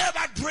yaŋŋamba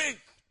never drink,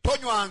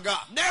 tonywanga,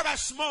 never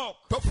smoke,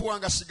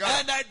 tofuwanga sigala,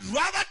 and I'd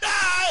rather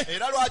die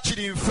era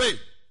lwakiri nfe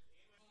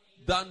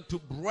than to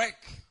break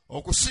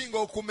okusinga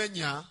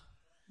okumenya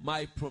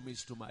my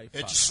promise to my father.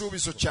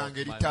 ekisuubizo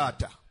kyange eri My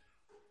taata.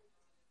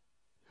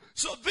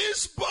 So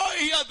this boy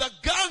here, the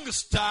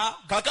gangster,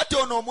 Kakati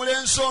ono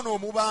omulenzi ono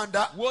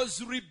omubanda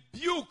was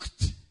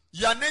rebuked.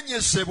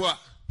 yanenyezebwa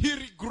He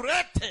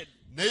regretted.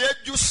 ne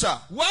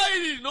yejjusa. Why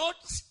did he not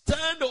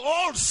stand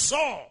also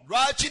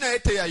Lwaki naye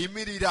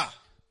teyayimirira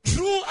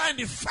true and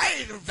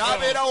faithful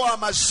n'abeera wa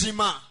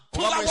mazima to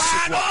oba the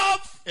mwesigwa word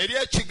of eri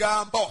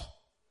ekigambo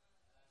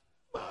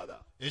Father?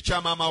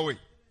 ekya maama we?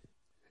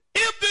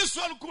 If this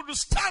one could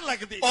stand like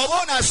this, Oba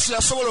ono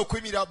yasobola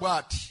okuyimirira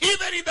bw'ati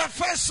even in the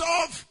face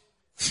of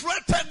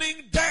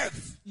threatening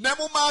death, ne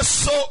mu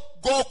maaso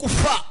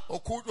g'okufa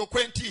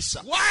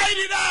okwentiisa, why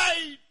did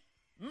I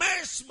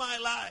mess my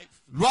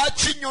life?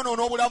 lwaki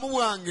nyonoona obulamu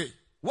bwange?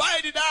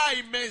 Why did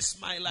I mess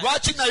my life?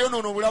 Lwaki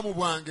nayonoona obulamu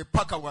bwange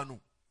paka wano?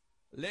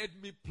 Let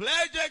me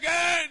pledge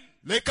again.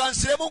 Leka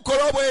nsiremu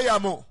nkole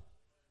obweyamo.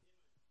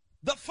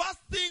 The first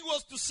thing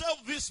was to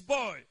save this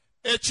boy,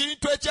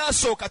 Ekintu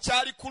ekyasooka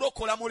kyali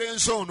kulokola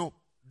mulenzi ono.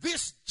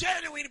 this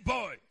genuine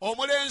boy.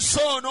 Omulenzi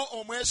ono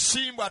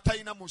omwesimbu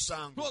atalina It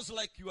musango. was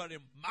like you are a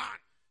man.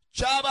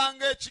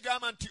 Kyabanga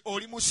ekigamba nti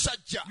oli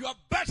musajja. You are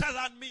better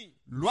than me.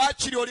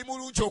 Lwakiri oli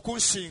mulungi I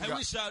okunsinga.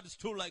 wish I had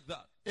stood like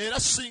that. Era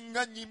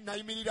singa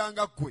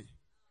nayimiriranga ggwe.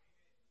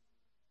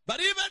 But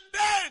even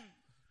then,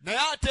 Naye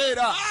ate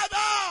era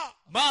Father,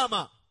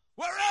 maama,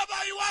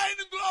 wherever you are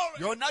in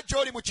glory, yonna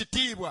gy'oli mu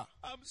kitiibwa,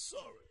 I'm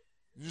sorry.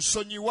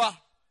 nsonyiwa,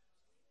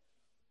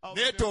 I'll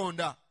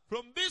neetonda.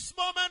 From this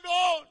moment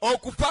on,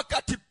 Okufa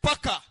kati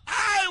paka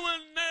I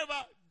will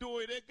never do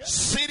it again.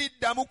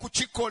 siriddamu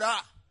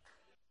kukikola.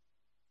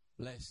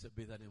 Blessed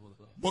be the name of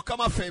the Lord.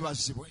 Mukama ffe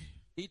ebazibwe.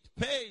 It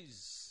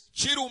pays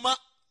Kiruma,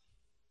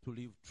 to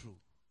live true.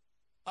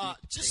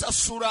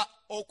 kisasula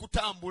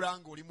okutambula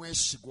ng'oli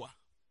mwesigwa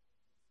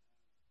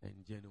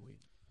And genuine.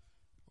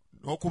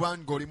 n'okuba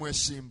ng'oli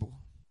mwesimbu.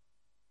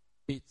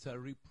 It's a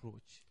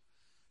reproach.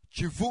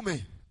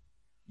 Kivume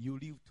You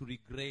live to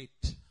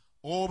regret.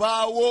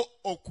 obaawo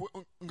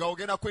nga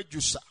ogenda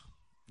kwejjusa,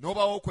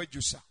 n'obaawo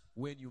okwejjusa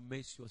When you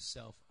mess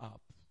yourself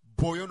up,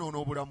 bw'oyonoona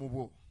obulamu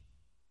bwo.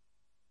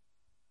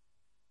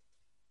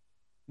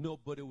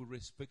 nobody will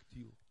respect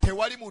you.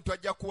 Tewali muntu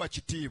ajja kuwa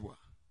kitiibwa.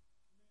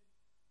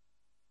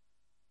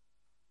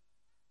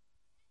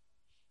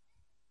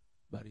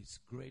 But it's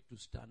great to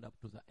stand up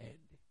to the end.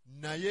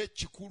 Naye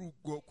kikulu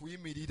gwe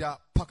okuyimirira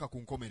paka ku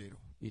nkomerero.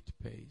 It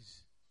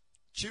pays.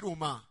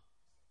 Kiruma.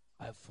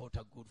 I fought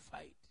a good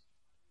fight.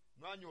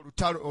 Nwanye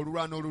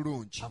olulwana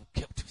olulungi. I've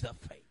kept the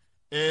faith.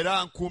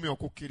 Era nkuumye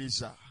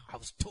okukkiriza.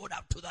 I've stood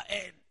up to the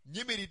end.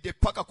 Nyimiridde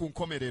paka ku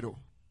nkomerero.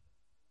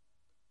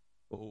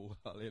 Oh,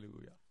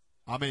 hallelujah.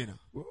 Amen.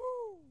 Woo.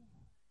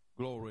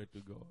 Glory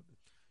to God.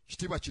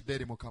 Kitiibwa kidde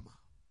eri Mukama.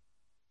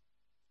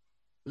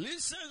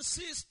 Listen,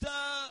 sister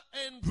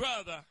and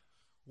brother.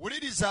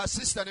 Wuliriza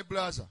sister ne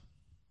brother.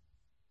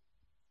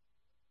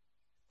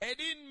 I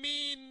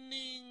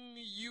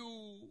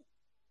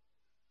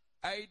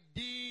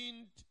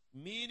didn't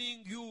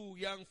meaning you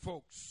young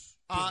folks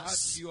to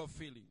hurt your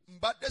feelings.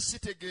 Mbadde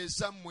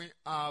sitegeeza mmwe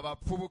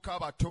abavubuka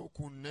abato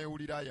ku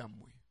nneewulira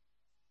yammwe.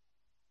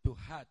 To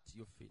hurt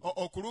your feelings.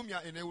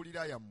 Okulumya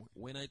enneewulira yammwe.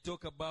 When I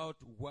talk about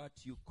what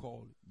you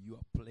call your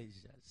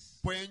pleasures,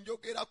 Bwe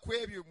njogera ku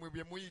ebyo mwe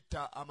bye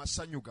muyita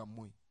amasanyu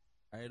gammwe.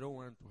 I don't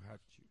want to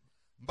hurt you.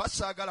 Mba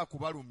saagala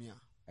kubalumya.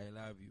 I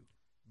love you.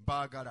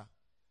 Mbaagala.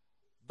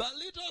 The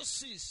little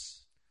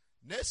sis,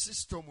 Ne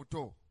sisita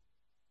omuto,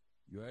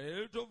 you are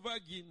a little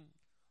virgin.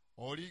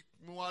 oli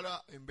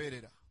muwala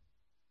embeerera.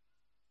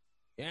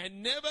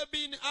 and never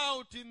been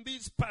out in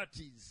these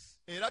parties.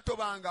 era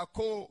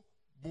tobangako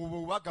mu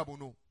bubaga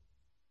buno.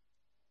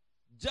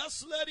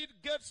 Just let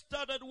it get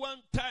started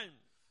one time.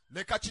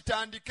 Leka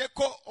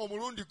kitandikeko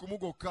omulundi gumu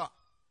gwokka.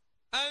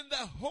 And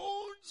the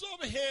horns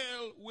of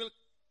hell will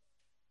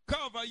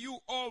cover you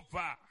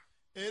over.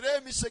 Era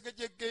emisege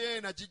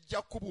gy'eggeyeena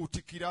gijja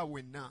kubuutikira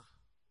wenna.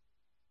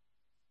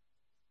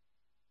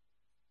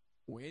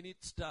 When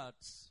it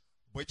starts,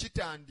 Bwe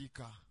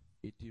kitandika,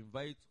 it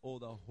invites all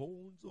the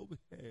horns of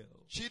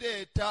hell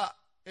kireeta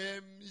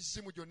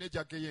emizimu gyonna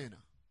egya ggeyeena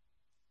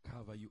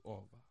cover you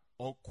over.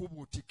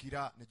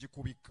 okubuutikira ne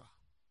gikubika.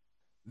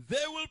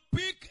 They will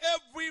pick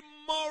every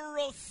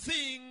moral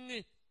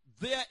thing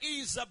there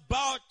is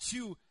about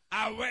you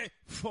away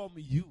from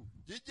you.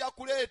 Gijja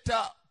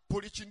kuleeta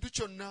buli kintu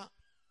kyonna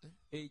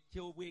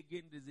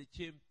Ekyobwegendereza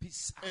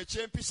eky'empisa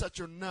eky'empisa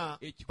kyonna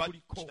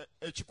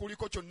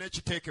ekikuliko kyonna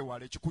ekiteeke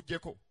wala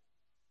ekikuggyeko.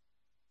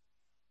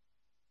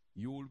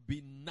 You will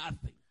be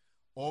nothing.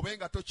 Obe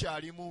nga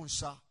tokyalimu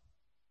nsa.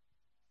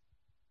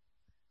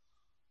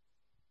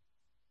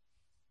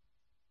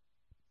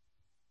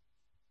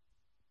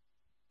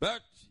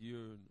 But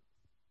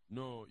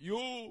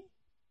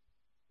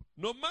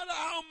no matter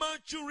how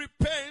much you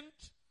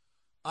repent,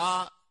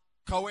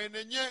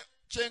 Kaweenenye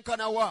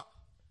kyenkanawa.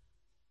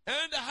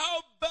 and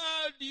how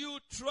bad you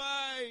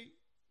try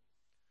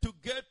to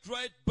get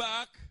right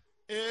back,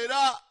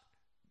 Era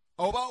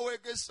oba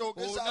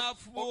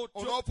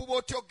onoofuba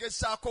otya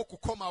ogezaako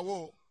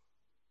okukomawo.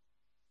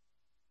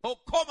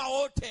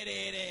 okomawo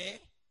terere,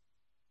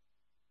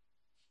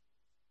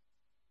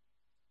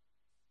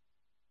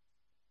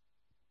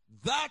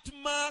 that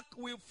mark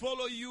will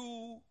follow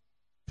you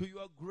to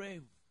your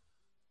grave.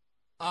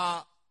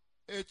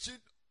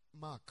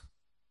 Mark.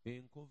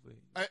 Enkove.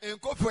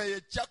 Enkofu eyo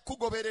ejja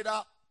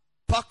kugoberera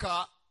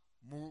paka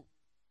mu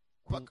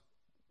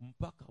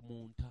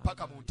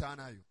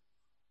ntaana yo.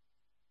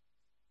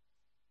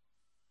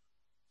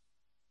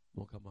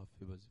 Mukama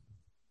ffe bazibu.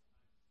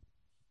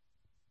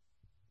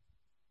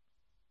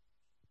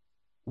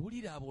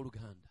 Wulira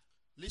abooluganda.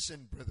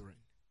 Listen, brethren.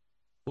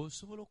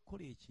 Osobola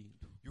okukola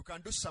ekintu. You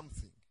can do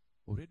something.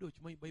 Already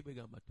okimanyi Bayibuli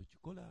egamba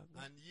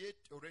tokikolanga. And yet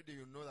already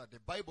you know that the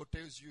Bible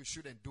tells you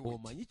shouldn't do it.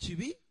 Omanyi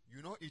kibi.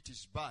 You know it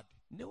is bad.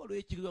 Ne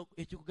waliwo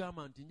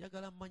ekikugamba nti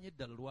njagala mmanye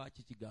eddala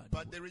lwaki But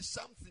kigambibwa. there is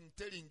something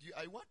telling you,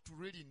 I want to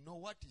really know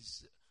why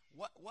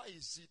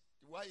is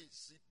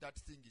it that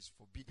thing is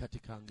forbidden. Kati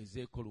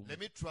kangezeeko lumu. Let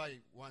me try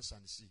once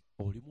and see.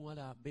 Oli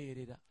muwala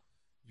mbeerera.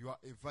 You are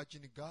a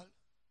virgin girl.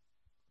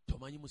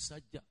 Tomanyi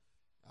musajja.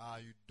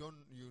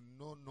 You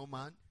know no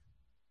man.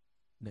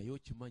 Naye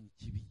okimanyi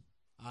kibi.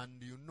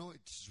 And you know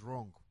it's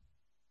wrong.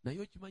 Naye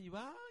okimanyi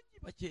bangi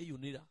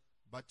bakyeyunira.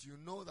 But you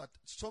know that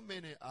so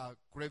many are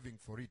craving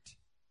for it.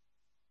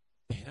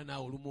 Era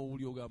naawe olumu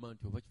owuli ogamba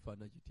nti oba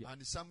kifaanana kitya.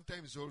 And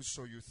sometimes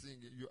also you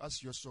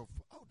ask yourself,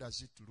 how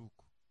does it look?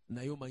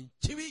 Naye omanyi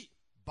kibi.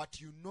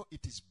 But you know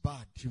it is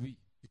bad. Kibi.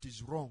 It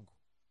is wrong.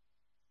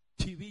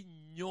 Kibi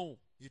nnyo.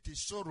 It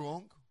is so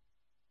wrong.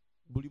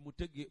 Buli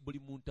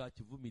muntu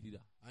akivumirira.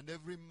 And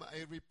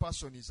every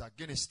person is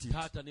against it.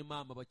 Taata ne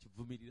maama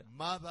bakivumirira.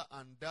 Mother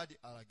and daddy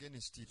are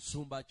against it.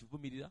 Sumba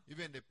akivumirira.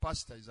 Even the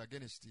pastor is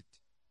against it.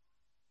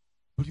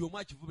 Buli omu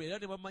akivumirira. Era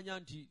ne bamanya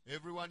nti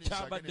Everyone is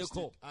against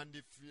it. And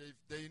if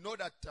they know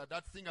that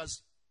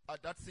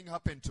that thing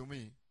happened to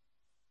me,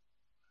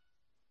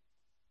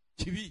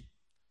 kibi.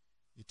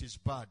 it is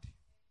bad.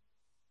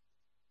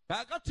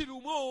 Kakati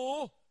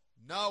lumu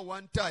Now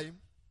one time,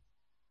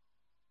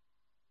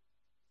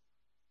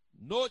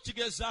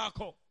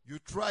 n'okigezaako. you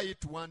try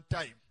it one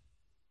time.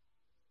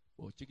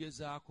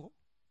 Okigezaako.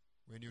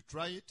 When you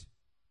try it,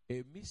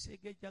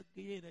 Emisege gya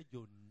ggeyeena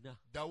gyonna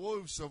the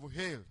wolves of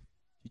hell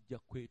kijja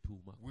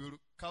kwetuuma. will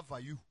cover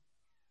you.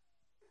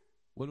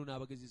 Waliwo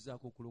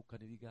n'abagezezzaako okulokka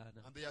ne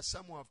bigaana. And there are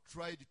some who have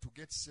tried to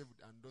get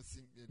saved and don't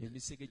think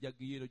Emisege gya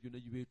ggeyeena gyonna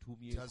it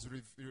gibeetuumyeko. has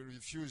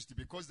refused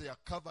because they are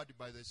covered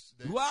by the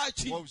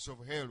Lwaki? wolves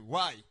of hell.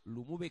 Why?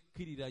 Lumu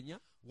bekkiriranya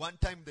One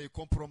time they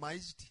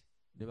compromised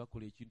ne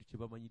bakola ekintu kye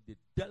bamanyidde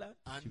ddala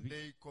and kibi.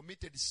 they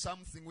committed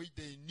something which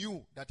they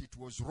knew that it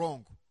was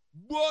wrong.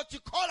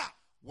 Bw'okikola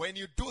When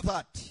you do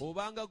that,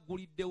 obanga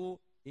gguliddewo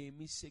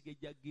emisege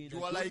gya ggeyeena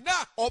you are like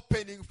gyonna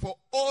opening for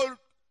all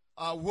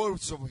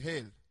wolves of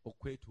hell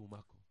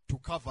okwetuumako. to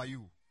cover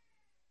you.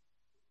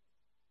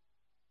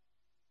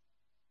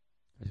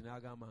 Kati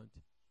n'agamba nti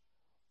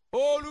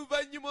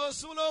oluvannyuma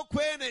osobola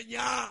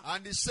okwenenya,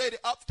 And he said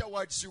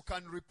afterwards you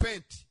can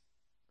repent,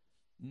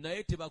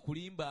 naye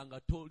tebakulimba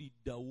nga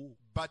toliddawo.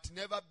 but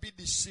never be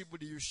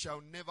deceived, you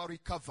shall never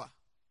recover.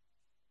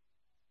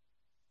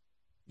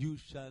 You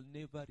shall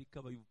never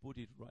recover. You've put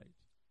it right.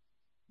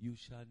 You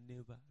shall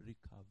never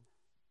recover.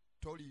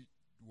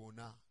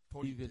 Toliwona,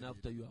 Even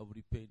after you have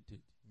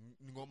repented.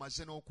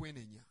 ng'omaze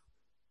n'okwenenya.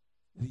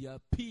 There are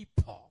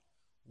people,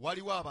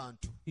 Waliwo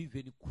abantu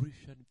even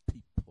Christian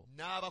people,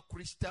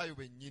 n'abakristaayo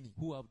bennyini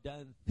who have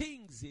done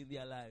things in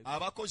their lives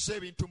abakoze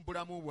ebintu mu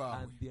bulamu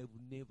bwabwe and they have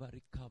never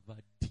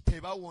recovered.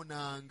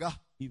 tebawonanga.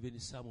 Even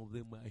some of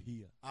them are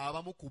here.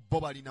 Abamu ku bo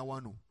balina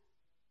wano.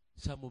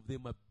 Some of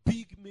them are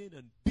big men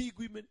and big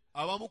women,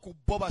 abamu ku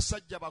bo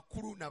basajja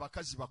bakulu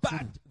n'abakazi bakulu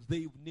but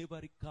they've never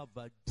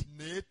recovered.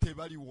 naye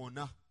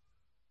tebaliwona.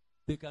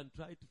 They can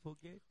try to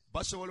forget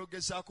Basobola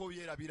okugezaako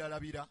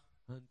byerabiralabira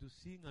and to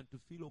sing and to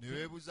feel ne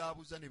okay,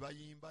 beebuzaabuza ne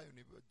bayimbayo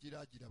ne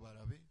bagiraagira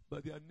balabe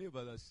but they are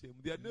never the same.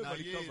 They are never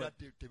naye era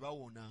recovered.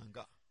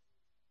 tebawonanga.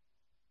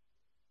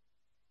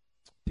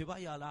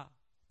 Tebayala.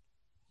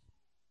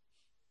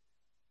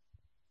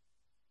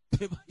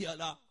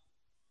 Tebayala.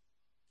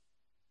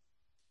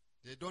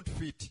 They don't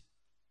fit.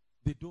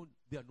 They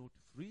are not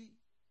free.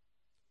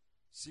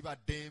 Si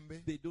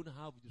baddembe. They don't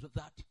have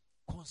that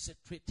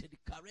concentrated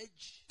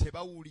courage.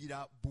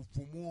 Tebawulira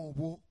buvumu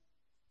obwo.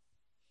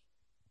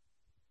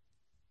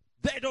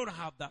 They don't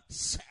have that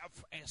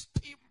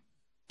self-esteem.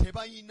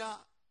 Tebayina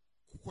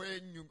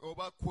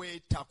oba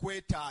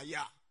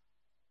kwetaaya.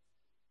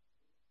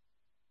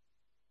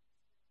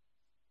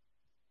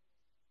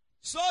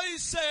 So he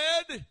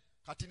said,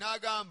 Kati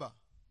n'agamba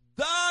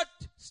that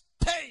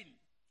stain,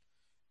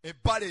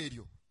 ebbala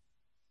eryo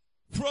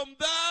from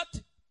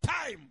that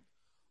time,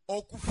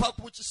 okuva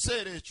mu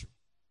kiseera ekyo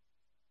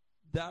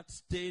that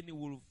stain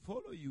will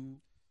follow you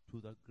to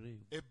the grave.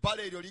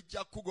 ebbala eryo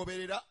lijja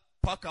kugoberera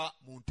paka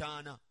mu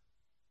ntaana.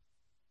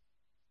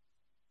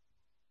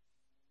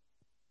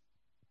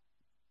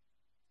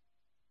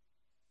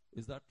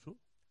 Is that true?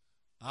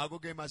 Ago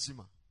ge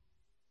mazima.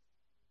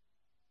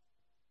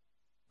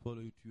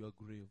 Follow you to your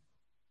grave.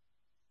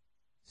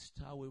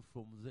 Stay away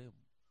from them.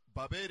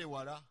 Babeere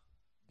wala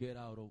Get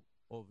out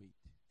of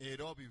it.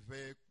 era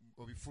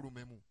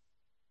obifulumemu.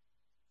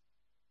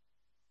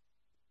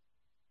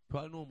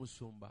 Twalina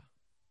omusumba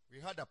We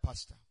had a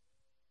pastor.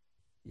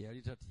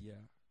 yali tatya,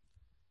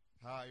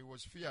 He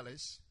was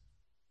fearless.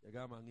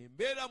 yagamba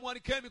ng'embeera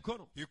mwaniko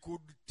emikono, He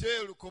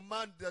could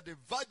command that the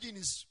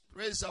virgins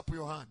raise up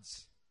your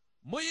hands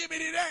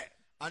muyimirire.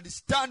 and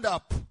stand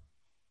up.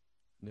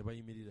 Ne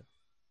bayimirira.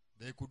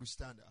 They could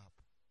stand up.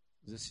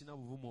 Nze sina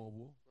buvumu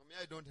obwo. For me,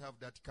 I don't have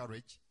that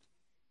courage.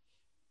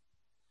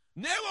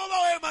 Naye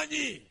bw'oba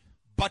weemanyi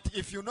But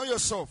if you know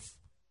yourself,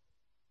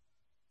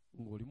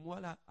 ng'oli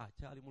muwala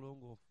akyali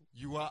mulongoofu,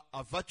 you are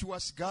a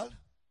virtuous girl,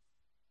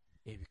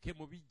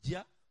 ebikemo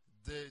bijja,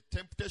 the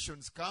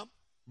temptations come.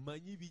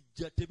 manyi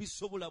bijja,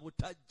 tebisobola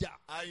butajja.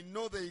 I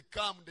know they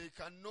come, they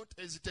cannot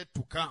hesitate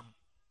to come.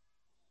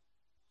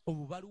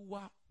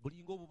 Obubaluwa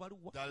bulinga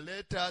obubaluwa, The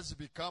letters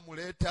become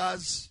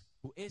letters.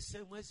 bu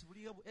SMS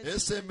bulinga bu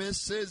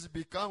SMSs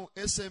become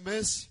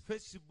SMS.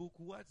 Facebook,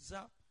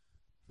 WhatsApp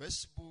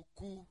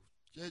Facebook,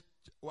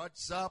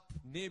 WhatsApp,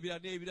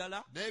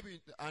 n'ebirala. maybe,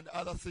 and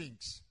other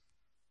things.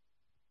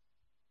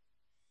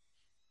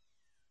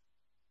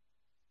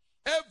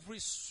 Every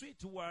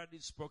sweet word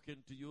is spoken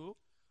to you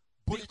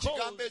Buli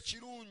kigambo because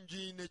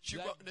ekirungi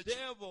the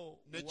devil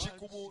ne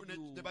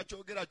wants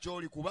bakyogera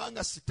gy'oli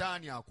kubanga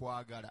sitaani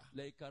akwagala.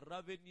 you like a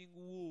ravening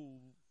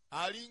wolf.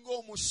 Alinga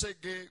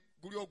omusege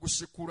guli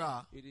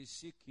ogusikula It is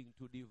seeking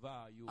to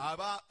devour you.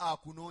 aba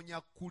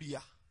akunoonya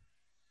kulya.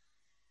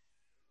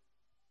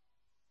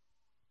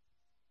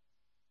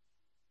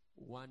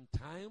 One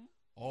time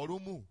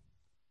Olumu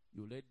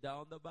you let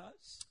down the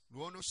bus,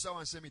 lwonossa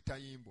wansi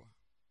emitayimbwa,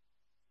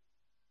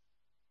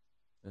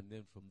 and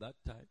then from that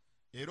time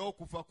era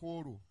okuva ku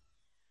olwo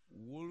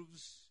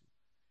wolves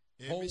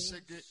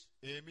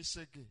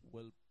emisege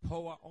will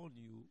pour on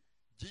you.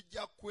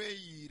 gijja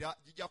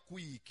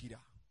kuyiikira.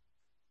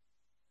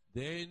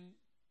 Then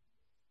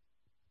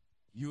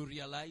you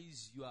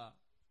realize you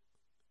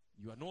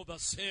are not the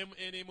same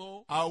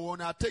anymore. Awo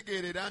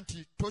n'ategeerera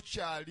nti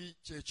tokyali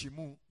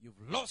kyekimu.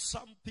 You've lost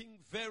something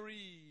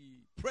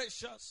very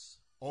precious.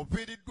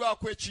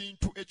 Oviiriddwako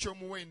ekintu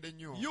eky'omuwendo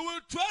ennyo. You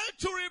will try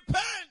to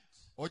repent,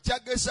 Ojja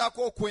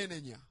kugezaako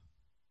okwenenya.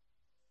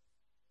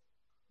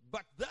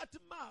 but that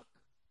mark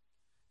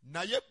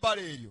Naye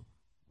ebbala eryo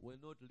will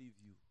not leave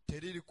you.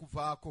 teriri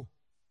kuvaako.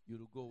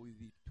 You'll go with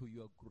it to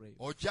your grave.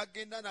 Ojja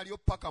genda nalyo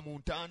paka mu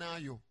ntaana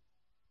yo.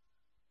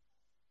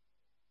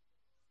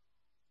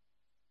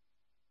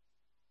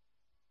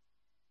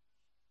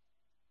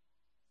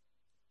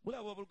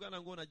 Mulaba buluganda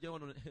ng'onajja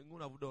wano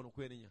ng'onavudde wano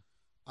kwenenya.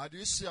 And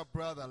you see a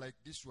brother like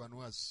this one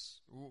who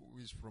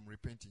is from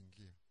repenting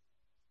here.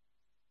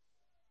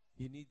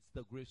 He needs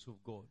the grace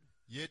of God,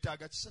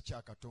 Yeetaaga kisa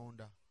kya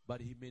Katonda. but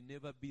he may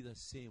never be the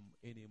same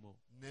anymore.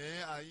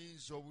 Naye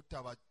ayinza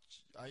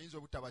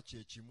obutaba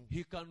kyekimu.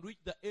 He can reach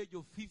the age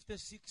of 50,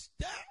 60,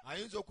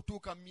 Ayinza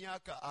okutuuka mu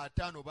myaka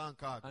 5 oba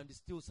 6 and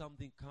still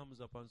something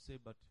comes up and say,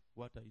 but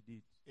what I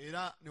did.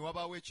 era ne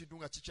wabaawo ekintu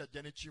nga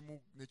kikyajja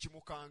ne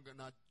kimukanga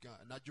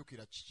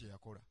n'ajjukira kiki kye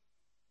yakola.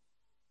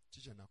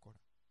 Kiki kye nakola.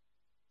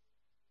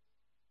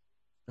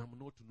 I'm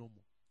not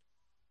normal.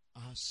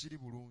 Siri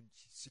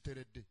bulungi,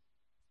 siteredde.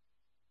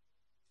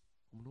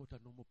 I'm not a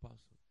normal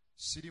person.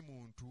 Siri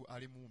muntu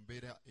ali mu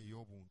mbeera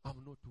ey'obuntu.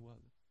 I'm not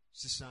well.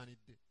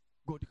 Sisaanidde.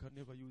 God can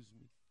never use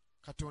me.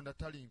 Katonda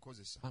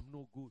talinkozesa. I'm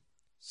no good.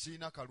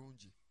 Siina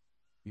kalungi.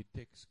 It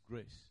takes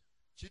grace.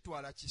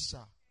 Kitwala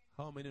kisa.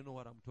 How many know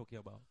what I'm talking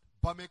about?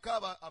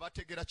 Bameka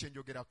abategeera kye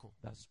njogerako?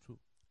 That's true.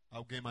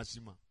 Ago ge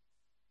mazima.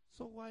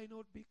 So why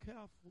not be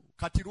careful?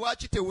 Kati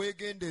lwaki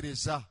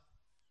teweegendereza?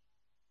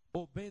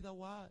 Obey the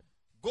word.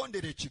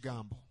 Gondera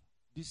ekigambo.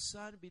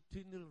 Discern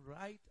between the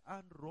right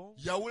and wrong.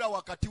 Yawula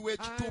wakati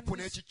w'ekituufu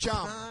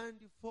n'ekikyamu.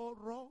 Stand for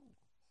wrong.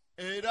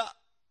 Era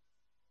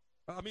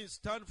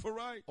stand for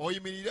right.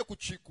 oyimirire ku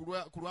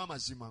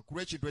lw'amazima, ku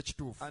lw'ekintu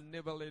ekituufu. And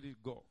never let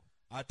it go.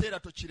 Ate era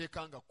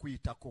tokirekanga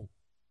kuyitako.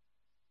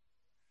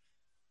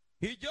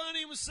 He joined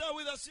himself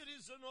with a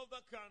citizen of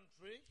the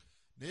country.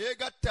 Ne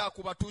yeegatta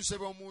ku batuuze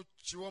b'omu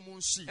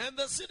nsi. And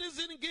the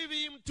citizen gave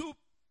him 2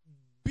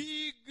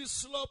 big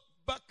slop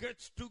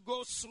buckets to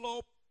go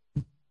slop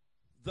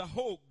the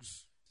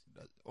hogs.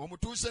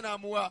 Omutuuze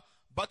n'amuwa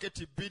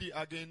baketi 2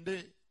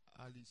 agende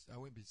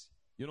awe embizi.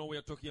 You know, we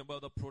are talking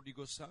about the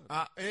prodigal son.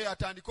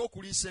 Atandike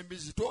okuliisa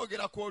embizi.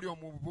 Twogerako oli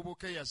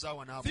omuvubuka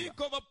eyazaawa n'abula. Think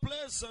of a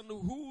person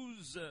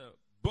whose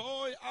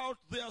boy out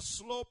there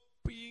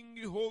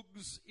sloping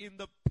hogs in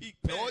the pig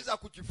pen. Lowooza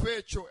ku kifo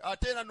ekyo,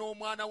 ate era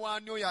n'omwana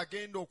waani oyo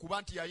agenda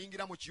okuba nti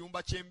yayingira mu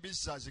kiyumba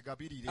ky'embizzi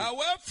azigabirire.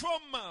 Away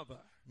from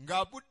mother.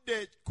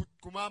 Ng'abudde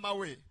ku maama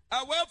we.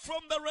 Away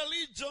from the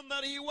religion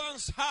that he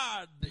once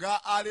had.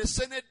 Nga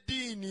alese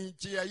n'eddiini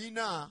gye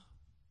yayina.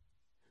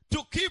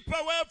 To keep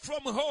away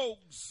from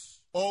hogs.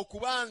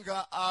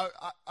 Okubanga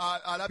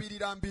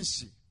alabirira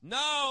mbisi.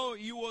 Now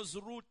he was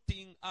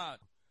rooting out.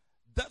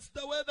 That's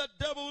the way the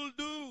devil will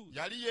do.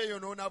 Yali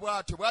yeeyonoona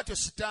bw'atyo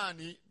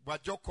sitaani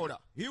bw'ajja okukola.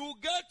 He will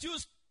get you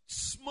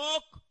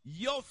smoke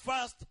your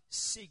first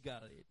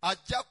cigarette.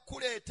 Ajja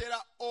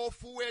kukuleetera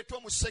ofuweeta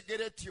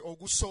omusegereti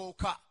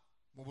ogusooka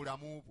mu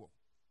bulamu bwo.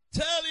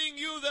 Telling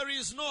you there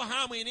is no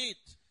harm in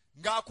it.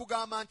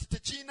 Ng'akugamba nti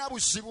tekirina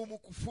buzibu mu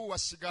kufuuwa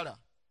sigala.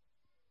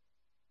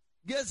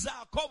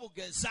 Gezaako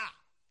bugeza.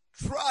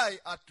 Try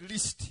at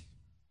least.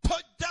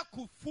 Tojja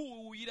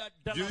kufuuyira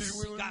ddala You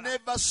will sigala.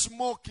 never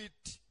smoke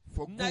it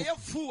for good. Naye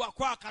fuuwa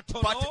kwa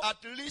katono. But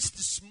at least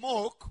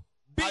smoke a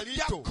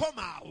Bijja little.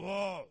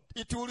 komaawo.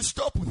 It will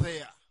stop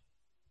there.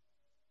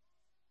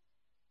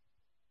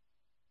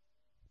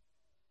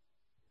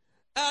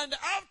 And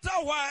after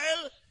a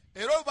while,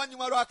 Era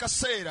oluvannyuma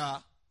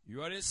lw'akaseera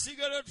you are a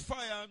cigarette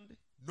fired.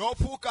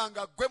 n'ofuuka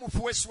nga ggwe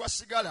mufuwesi wa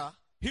sigala.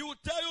 He will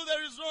tell you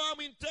there is no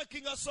harm in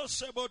taking a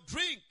sociable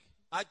drink.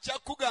 Ajja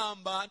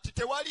kugamba nti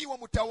tewaliiwo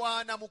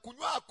mutawaana mu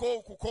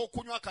kunywako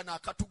okunywa kano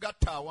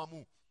akatugatta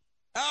awamu.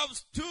 I've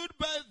stood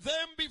by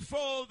them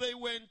before they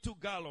went to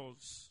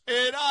gallows.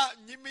 Era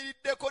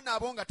nnyimiriddeko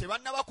nabo nga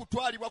tebannaba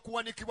kutwalibwa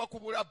kuwanikibwa ku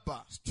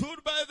bulabba.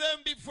 Stood by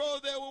them before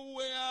they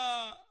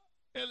were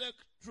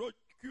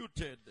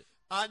electrocuted.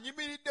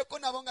 Annyimiriddeko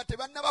nabo nga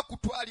tebannaba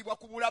kutwalibwa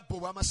ku bulabba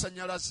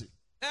obw'amasannyalaze.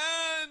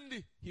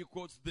 And he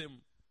quotes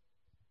them.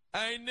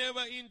 I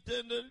never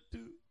intended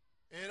to.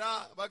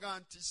 Era baga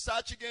nti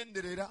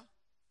saakigenderera.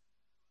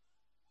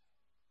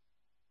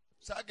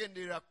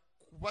 Saagenderera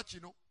kuba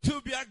kino.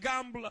 To be a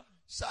gambler.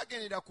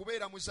 Saagenderera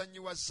kubeera muzannyi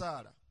wa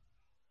zzaala.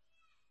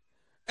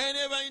 I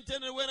never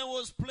intended when I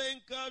was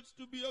playing cards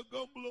to be a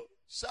gambler.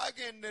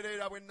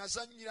 Saagenderera bwe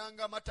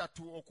nazannyiranga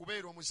matatu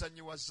okubeera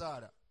omuzannyi wa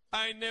zzaala.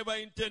 I never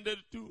intended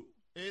to.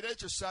 Era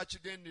ekyo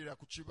saakigenderera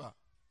ku kiba.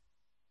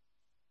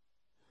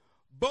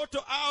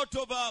 Bottle out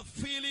of a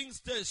filling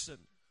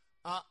station.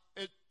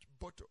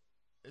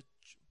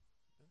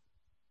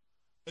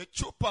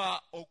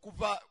 Echupa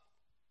okuva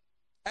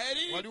I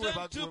didn't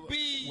intend to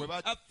be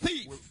a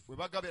thief.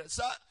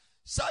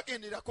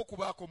 Saagenderako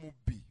kubaako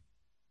mubbi.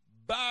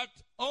 But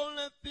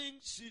only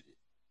thing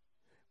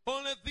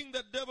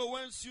the devil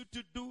wants you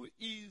to do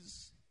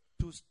is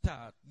to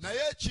start.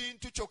 Naye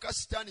ekintu kyokka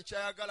sitaani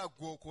ky'ayagala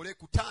ggwe okole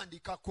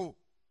kutandikako.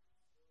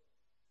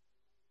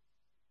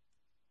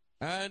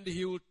 And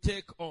he will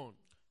take on.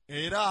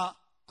 Era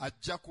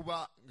ajja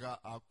kuba nga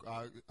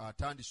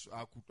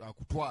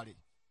akutwale.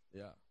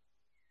 Yeah.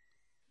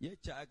 Ye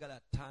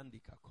kyayagala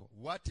atandikako.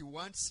 What he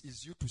wants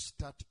is you to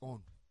start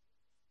on.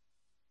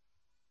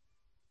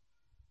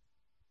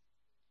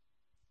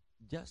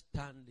 Just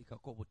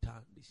tandikako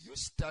butandisi. You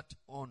start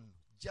on.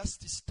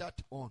 Just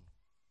start on.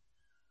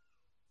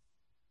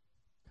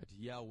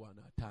 Kati yawe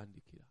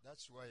anatandikira.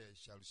 That's why I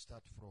shall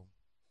start from.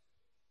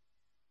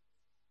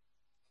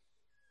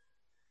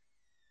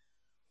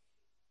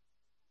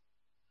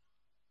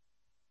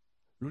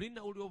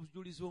 Lulina uli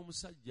obujulizi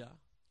bw'omusajja.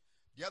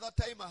 The other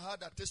time I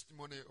had a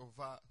testimony of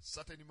a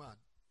certain man.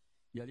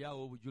 Yali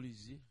awo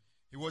obujulizi.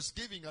 He was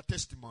giving a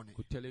testimony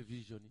ku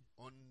television.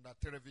 On the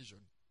television.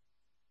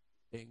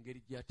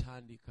 Engeri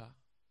gy'atandika.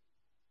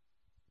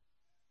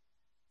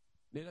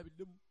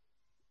 Neerabiddemu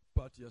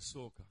paati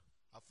yasooka.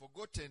 I've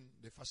forgotten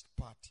the first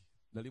part.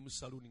 Nali mu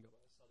saloon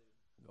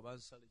nga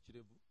bansala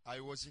ekirevu. I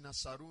was in a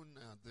saloon.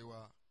 They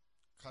were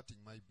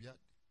cutting my beard.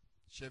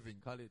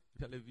 Shaving. Kale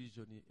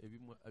television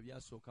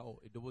ebyasookawo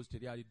eddoboozi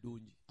teryali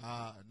ddungi.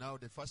 Now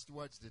the first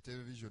words the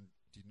television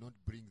did not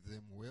bring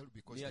them well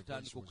because the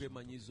voice was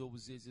okwemanyiiza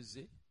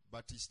obuzeezeze.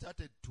 But he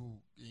started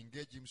to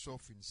engage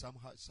himself in some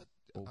habits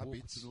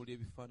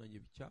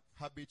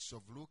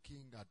of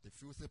looking at the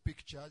filthy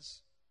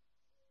pictures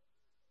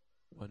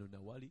wano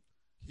na wali.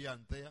 Here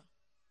and there.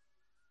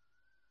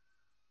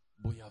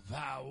 Bwe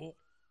yavaawo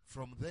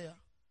from there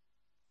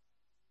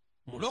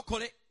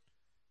mulokole.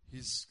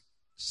 He's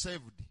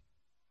saved.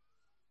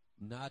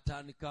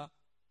 N'atandika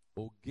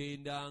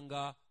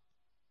ogendanga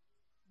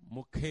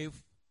mu cave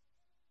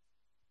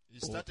He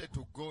started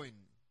to go in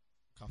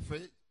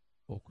cafe,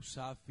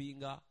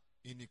 okusaafinga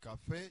in a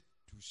cafe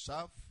to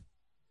surf,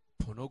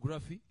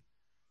 pornography.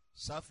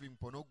 surfing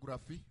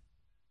pornography.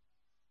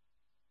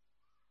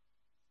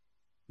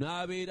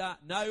 N'abeera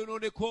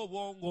n'ayonooneka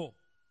obwongo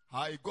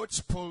He got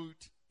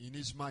spoiled in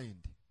his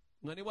mind.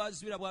 nga ne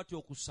bw'azibira bw'atyo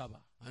okusaba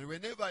And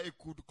whenever he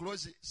could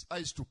close his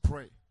eyes to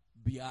pray,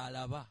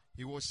 by'alaba.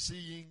 he was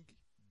seeing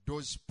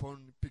those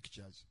porn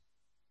pictures.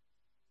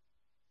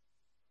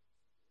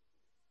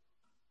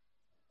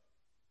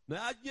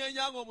 Naye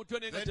ajeenyanga omutwe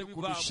naye nga Then he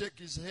could tebivaamu. shake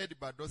his head,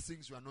 but those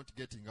things were not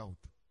getting out.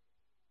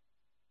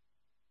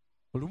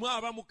 Olumu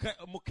aba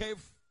mu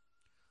cave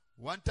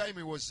One time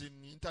he was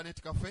in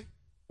internet cafe.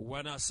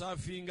 wano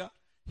asaafinga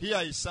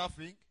Here he's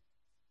surfing,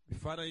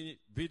 bifaananyi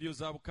vidiyo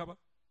za bukaba.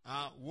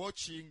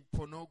 watching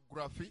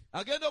pornography,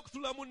 Agenda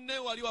okutula munne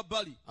wali wa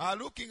bbali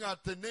looking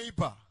at the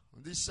neighbor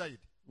on this side.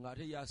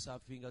 ng'ate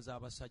yasaafinga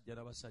z'abasajja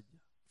n'abasajja.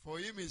 For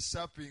him, he's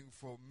surfing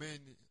for man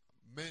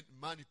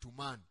to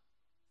man.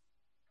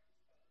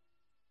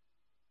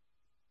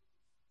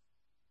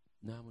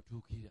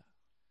 N'amutuukira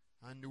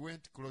And he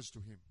went close to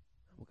him.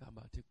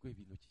 n'amugamba ate ggwe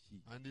bino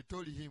kiki? And he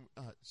told him,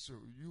 so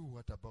you,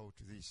 what about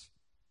this?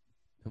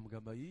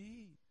 N'amugamba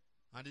yii.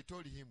 And he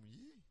told him,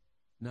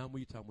 yeah.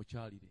 N'amuyita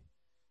amukyalire.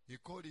 He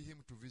called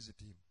him to visit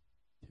him.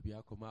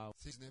 Tebyakomaawo.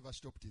 Things never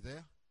stopped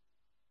there.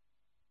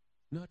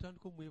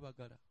 N'atandika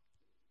omwebagala.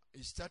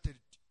 He started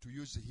to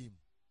use him.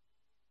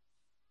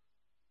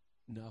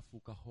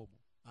 N'afuuka homo.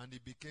 And he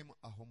became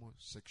a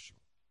homosexual.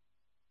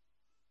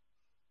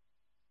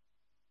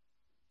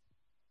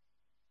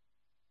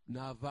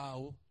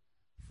 N'avaawo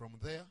From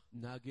there,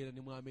 n'agenda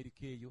ne mu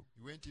Amerika eyo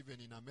he went even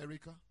in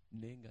America,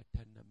 naye nga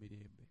talina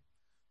mirembe.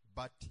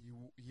 but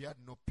he had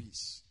no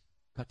peace.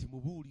 Kati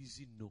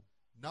mubuulizi nno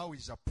Now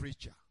he's a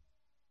preacher,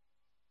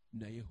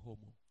 naye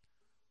homo.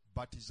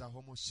 but he's a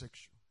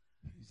homosexual.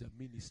 He's a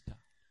minister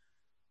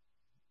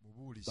but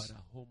Mubulizi.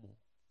 a homo.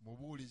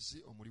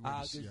 Mubulizi omuli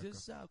w'ebisiyaga.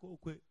 Agezesaako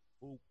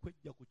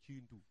okwejja ku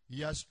kintu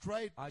He has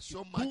tried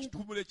so much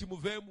akikunkumule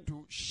kimuveemu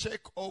to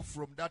shake off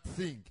from that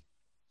thing.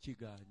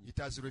 kigaanye. It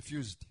has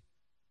refused.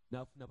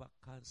 N'afuna ba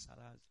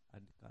counselors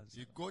and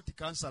He counselors got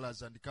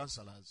counselors and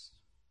counselors,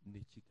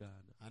 ne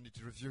kigaana. and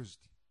it refused.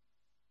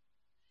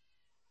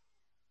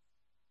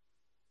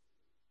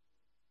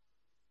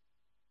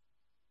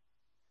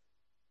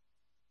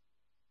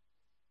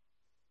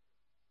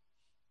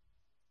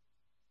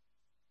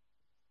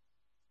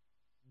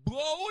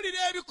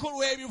 Bw'owulira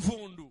ebikolwa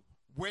ebivundu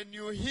When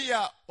you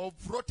hear of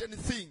rotten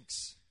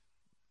things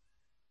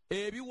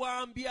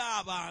ebiwambya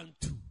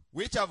abantu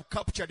which have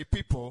captured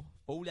people,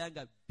 owulira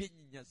nga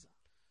byennyinyaza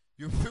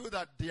you feel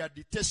that they are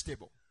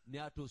detestable, ne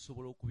ate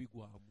osobola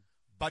okubigwamu.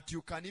 but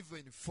you can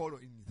even follow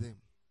in them.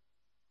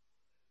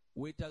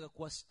 Weetaaga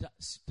kuwa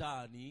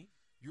sitaani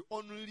You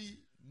only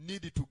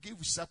need to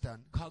give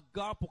Satan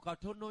kagaapu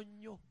katono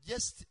nnyo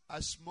just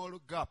a small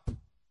gap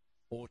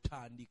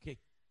otandike.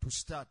 to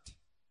start,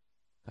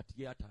 Kati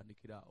ye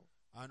atandikira awo.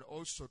 and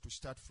also to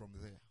start from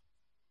there.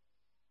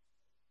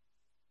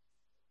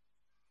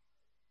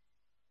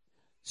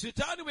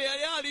 Sitaani bwe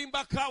yali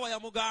alimba Kaawa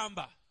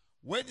yamugamba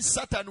When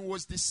Satan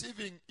was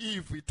deceiving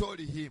Eve, he told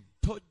him,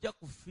 tojja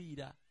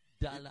kufiira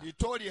ddala. he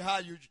told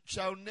her, you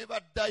shall never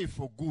die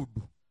for good.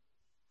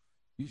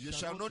 You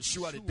shall not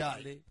surely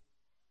die.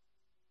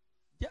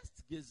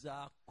 Just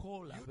gezaako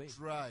You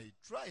olabe.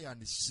 try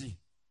and see.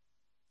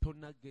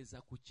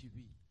 Tonnageza ku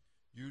kibi.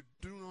 You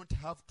do not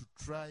have to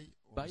try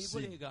or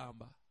Bayibuli sin.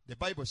 egamba The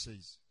Bible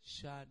says,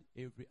 shun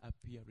every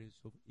appearance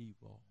of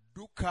evil.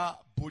 duka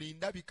buli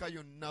ndabika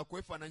yonna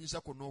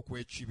kwefaananyizako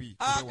n'okw'ekibi.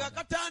 Aga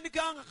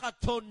katandika nga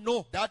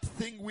katono That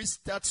thing which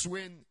starts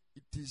when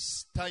it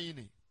is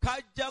tiny,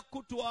 kajja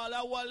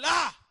kutwala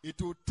wala.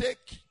 it will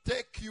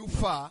take you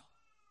far.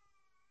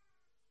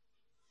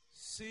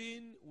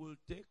 Sin will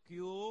take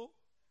you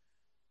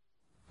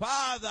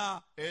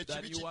farther than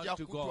Ekibi you kijja want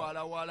to go.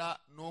 kutwala wala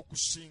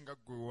n'okusinga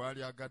gwe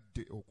wali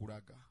agadde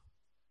okulaga.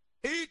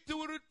 It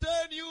will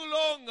return you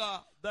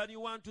longer than you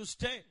want to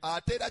stay.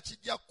 Ate era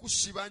kijja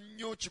kusiba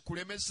nnyo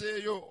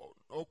kikulemeseeyo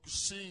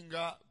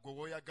okusinga gwe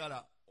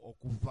w'oyagala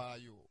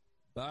okuvaayo.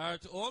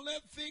 But only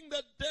thing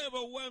the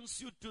devil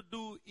wants you to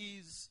do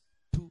is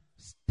to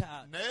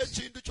start. Naye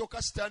ekintu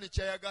kyokka sitaani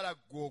ky'ayagala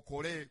ggwe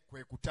okole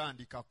kwe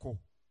kutandikako.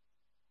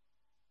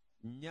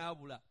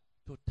 Nyabula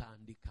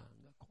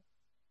totandikangako.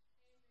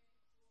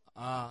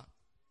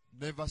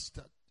 Never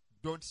start.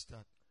 Don't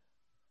start.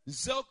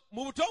 Nze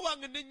mu buto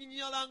bwange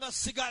nenyinyalanga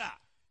sigala.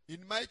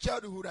 In my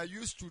childhood, I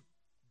used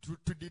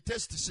to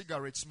detest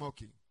cigarette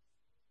smoking.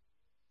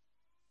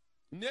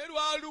 Ne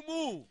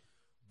lwalumu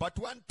But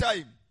one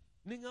time,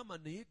 neŋŋamba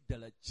naye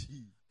ddala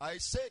ki? I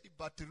said,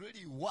 but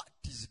really, what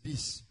is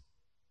this?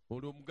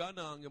 Olwo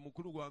muganda wange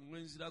mukulu gwange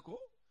mwenzirako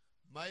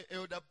My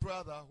elder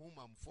brother, whom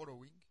I'm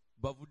following,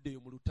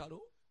 bavuddeyo mu lutalo.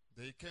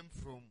 they came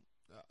from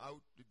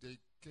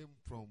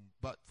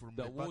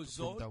The war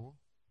zone.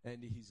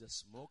 And he's a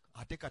smoker.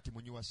 ate kati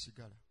munywi wa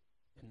sigala,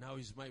 And now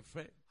he's my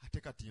friend.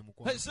 ate kati ye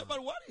I said, mukwano.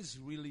 but what is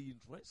really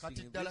interesting Kati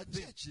in ddala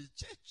this thing?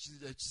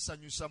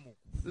 ekisanyusa mu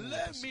kufuuka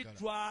Let me sigala?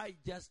 try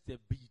just a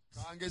bit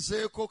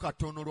Kangezeeko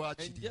katono and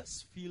lwakiri,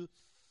 just feel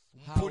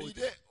how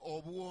mpulire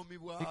obuwoomi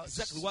bwa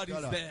Exactly what is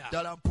sigala. there.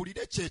 Ddala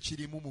mpulire ki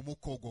ekirimu mu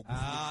mukka ogwo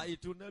gufuuka.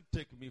 it will not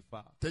take me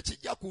far.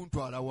 Tekijja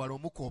kuntwala wala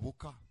omukka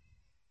obuka.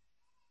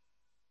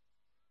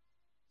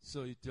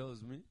 So he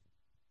tells me,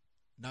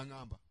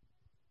 N'aŋŋamba,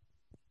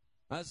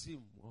 ask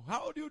him,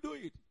 how do you do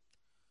it?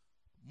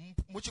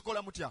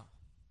 mukikola mutya?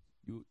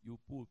 You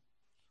pull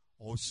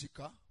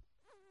Osika.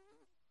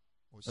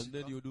 and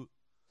then you do.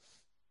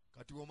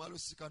 Kati womala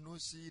osika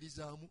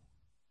n'osiirizaamu,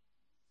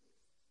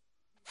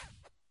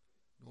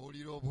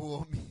 n'olira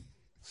obuwoomi,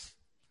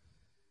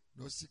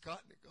 n'osika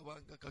ne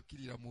kaba nga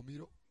kakirira mu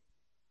miro.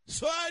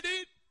 So I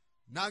did.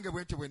 Nange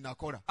bwe nti bwe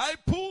nakola, I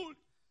pulled.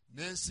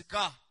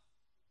 n'ensika,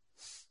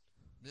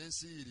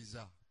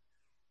 n'ensiiriza,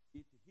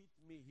 It hit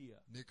me here.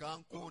 ne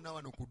kankoona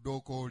wano ku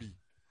ddookooli,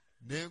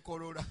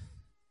 n'enkolola.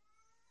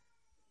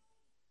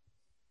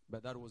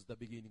 But that was the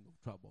beginning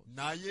of trouble.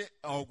 Naye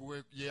ogwo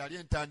ye yali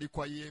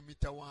entandikwa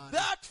y'emitawaana.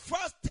 That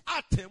first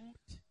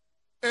attempt,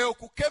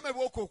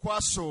 Okukemebwa okwo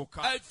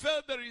okwasooka, I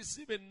felt there is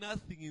even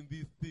nothing in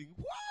this thing.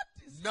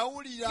 What is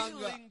nawulira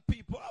nga killing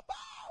people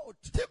about?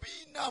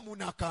 tebiinaamu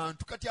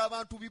nakantu. Kati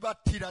abantu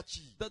bibattira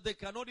ki? That they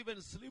cannot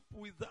even sleep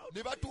without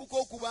Ne this. batuuka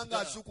okuba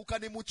ng'azuukuka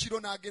ne mu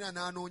kiro n'agenda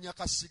n'anoonya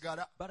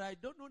kasigala. But I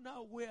don't know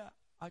now where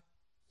a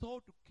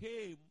thought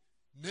came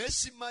Naye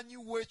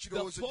simanyiwo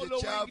ekirowoozo The gye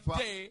following kyava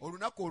day-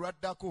 olunaku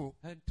olwaddako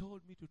and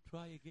told me to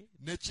try again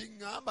ne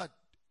kiŋŋamba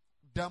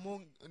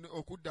ddamu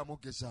okuddamu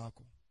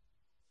ogezaako.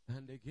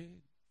 and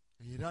again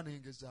Era ne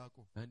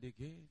ngezaako. and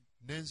again.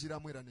 Ne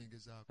nziramu era ne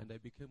ngezaako. And I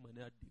became an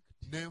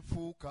addict. Ne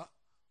nfuuka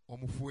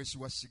omufuweesi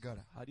wa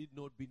sigala. Had it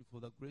not been for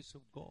the grace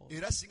of God,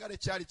 Era singa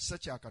tekyali kisa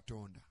kya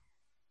Katonda.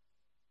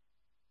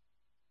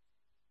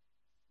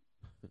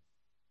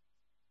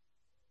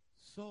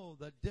 so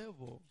the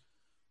devil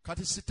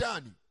Kati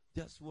sitaani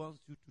just wants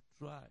you to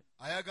try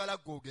ayagala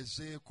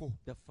gwogezeeko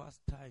the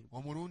first time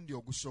omulundi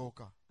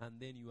ogusooka. and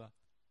then you are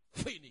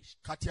finished.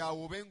 Kati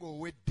awo obe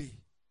ng'owedde.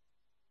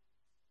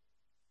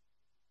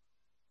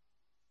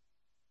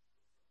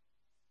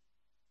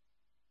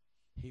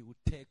 He will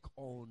take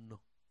on.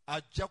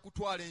 Ajja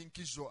kutwala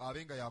enkizo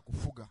abe nga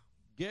yakufuga.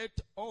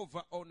 Get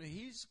over on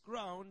his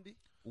ground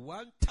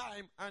one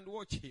time and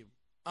watch him.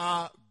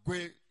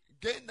 Gwe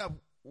genda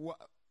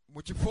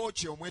mu kifo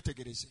kye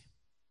omwetegereze.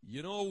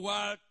 You know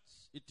what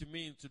it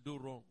means to do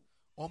wrong.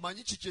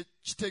 Omanyi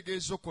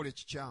kitegeeza okukola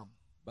ekikyamu.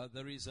 But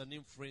there is an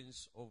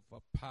influence of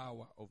a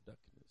power of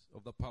darkness,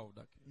 of the power of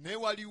darkness. Naye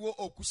waliwo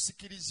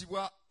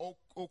okusikirizibwa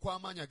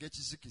okw'amaanyi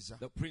ag'ekizikiza.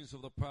 The prince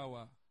of the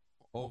power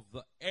of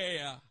the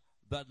air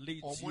that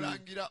leads you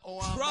Omulangira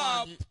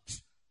ow'amaanyi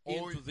trapped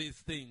into these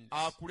things.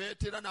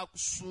 akuleetera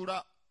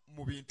n'akusuula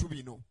mu bintu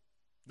bino.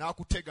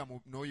 N'akutega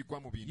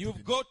n'oyigwa mu bintu You've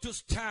bino. got to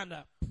stand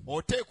up.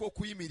 Oteekwa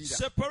okuyimirira.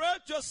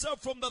 Separate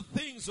yourself from the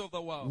things of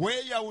the world.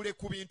 Weeyawule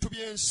ku bintu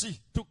by'ensi.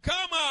 To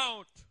come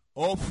out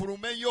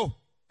Ofulumeyo.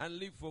 and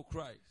live for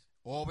Christ.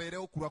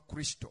 Obeerewo ku lwa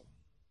Kristo.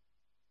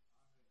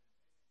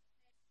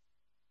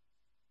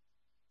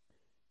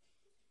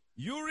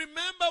 You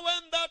remember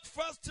when that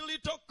first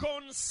little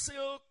corn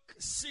silk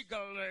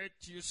cigarette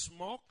you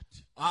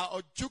smoked?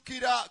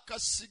 Ojjukira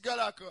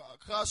kasigala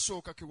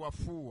kaasooka ke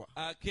wafuuwa.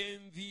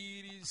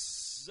 Akenviri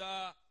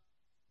za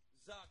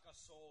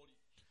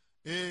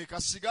kasooli.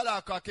 Kasigala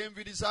ako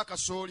ak'enviri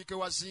z'akasooli ke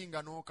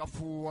wazinga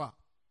n'okafuuwa.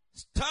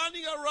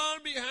 Standing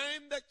around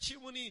behind the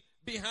chimney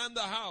behind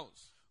the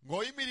house.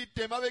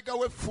 Ng'oyimiridde emabega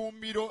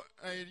w'effumbiro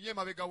eri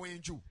emabega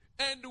w'enju.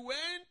 And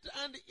went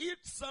and eat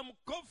some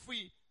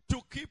coffee to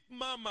keep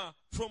mama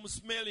from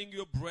smelling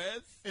your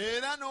breath.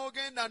 Era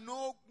n'ogenda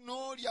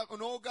n'olya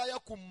n'ogaaya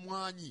ku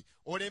mmwanyi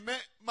oleme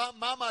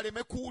maama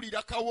aleme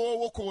kuwulira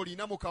kawoowo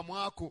k'olina mu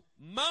kamwako.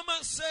 Mama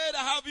said,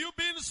 have you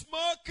been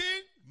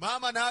smoking?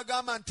 Maama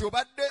n'agamba nti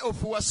obadde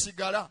ofuuwa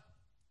sigala.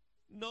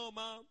 No,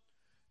 ma'am.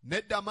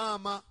 Nedda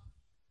maama.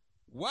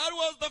 What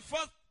was the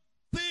first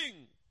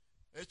thing?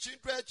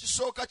 Ekintu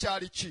ekisooka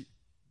kyali ki?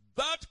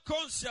 That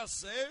conscience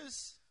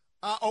says,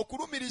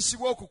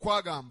 Okulumirizibwa okwo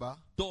kwagamba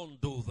don't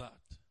do that.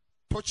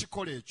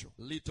 tokikola ekyo.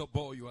 Little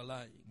boy, you are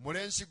lying.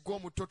 Mulenzi gwe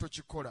omuto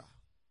tokikola.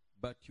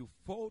 But you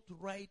fought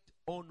right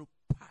on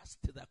past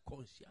the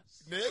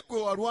conscience. Naye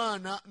gwe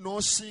walwana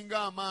n'osinga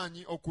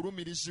amaanyi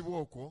okulumirizibwa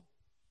okwo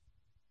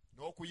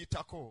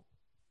n'okuyitako.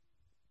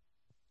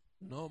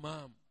 No,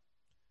 ma'am.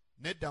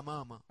 Nedda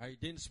maama. I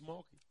didn't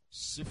smoke it.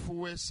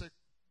 Sifuweese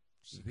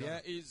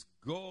There is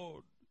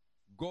God.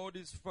 God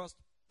is first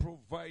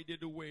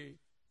provided a way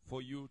for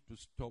you to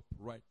stop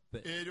right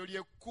there. eryo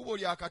lyekkubo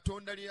lya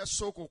Katonda lye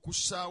yasooka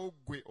okussaawo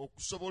ggwe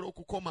okusobola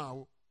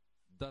okukomaawo.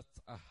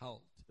 That's a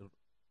halt.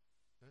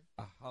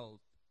 A halt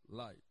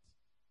light.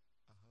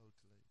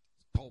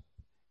 Stop.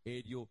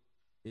 Ekyo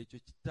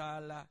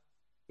kitaala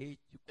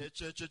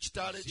Ekyo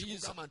kitaala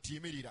ekikugamba nti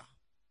yimirira.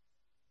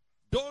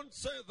 Don't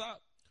say that.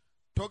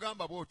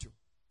 Togamba bw'otyo.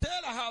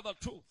 Tell her the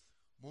truth.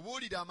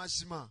 mubuulire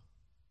amazima.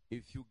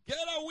 If you get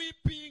a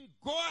whipping,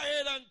 go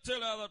ahead and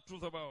tell her the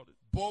truth about it.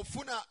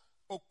 Bw'ofuna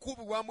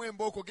okukubibwamu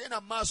embooko genda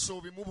mu maaso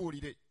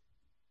obimubuulire.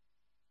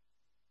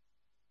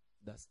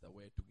 That's the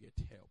way to get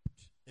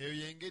helped. Eyo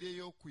y'engeri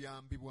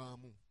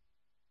ey'okuyambibwamu.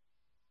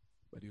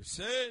 But you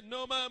say,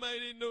 no, Mama, I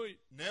didn't do it.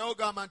 Naye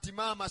ogamba nti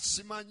maama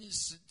simanyi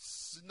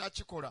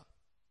sinakikola.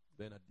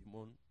 Then a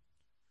demon.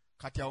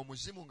 Kati awo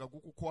muzimu nga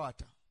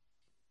gukukwata.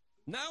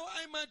 Now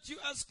I might you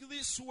ask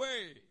this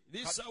way.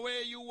 This is the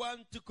way you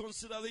want to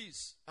consider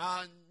this.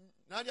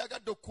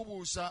 Nandyagadde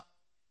okubuuza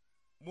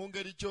mu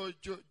ngeri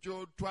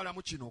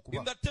gy'otwalamu kino okuba.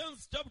 In the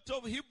 10th chapter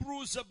of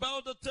Hebrews,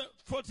 about the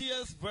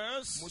 40th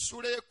verse, mu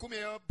ssuula y'ekkumi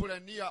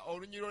ey'Ebulaniya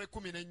olunyiriro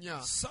lw'ekkumi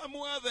n'ennya.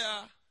 somewhere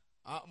there,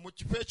 Mu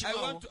kifo I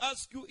ekimawo want to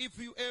ask you if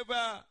you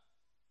ever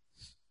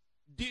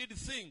did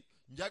think,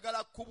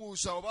 njagala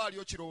kubuuza oba ali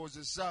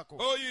okirowoozezzaako.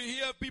 or you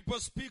hear people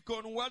speak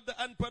on what the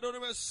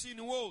unpardonable sin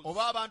was.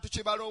 Oba abantu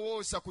kye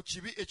balowooza ku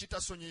kibi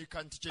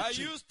ekitasonyiika nti I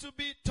kye ki. used to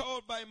be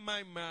told by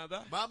my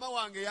mother Maama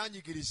wange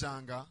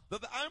yanyigirizanga that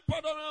the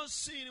unpardonable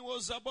sin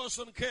was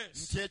abortion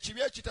case. nti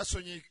ekibi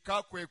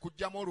ekitasonyiika kwe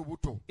kuggyamu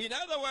olubuto. In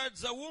other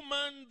words, a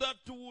woman that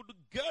would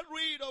get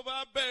rid of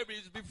her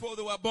babies before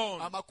they were born,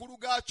 Amakulu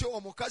gaakyo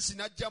omukazi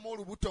n'aggyamu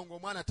olubuto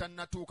ng'omwana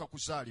tannatuuka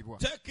kuzaalibwa.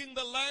 taking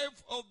the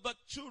life of the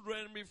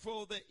children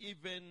before they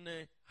even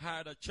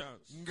had a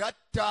chance.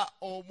 Ngatta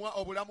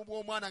obulamu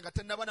bw'omwana nga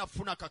tannaba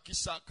nafuna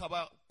kakisa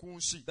kaba ku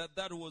nsi.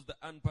 That was the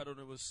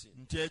unpardonable sin.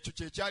 Nti ekyo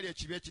kye kyali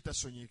ekibi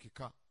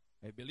ekitasonyiikika.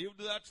 I believed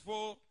that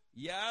for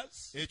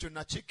years Ekyo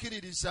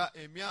nakikkiririza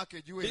emyaka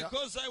egiwera.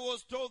 because I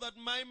was told that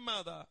my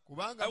mother,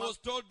 Kubanga I was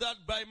told that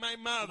by my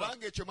mother.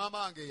 kubanga ekyo maama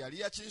wange yali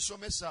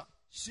yakinsomesa.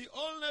 She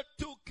only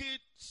took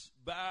it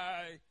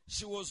by,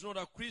 she was not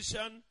a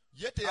Christian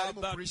Ye teyali at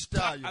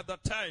mukristaayo the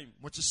time.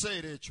 mu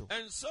kiseera ekyo.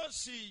 And so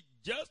she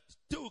just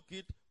took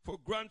it for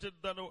granted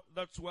that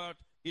that's what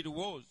it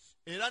was.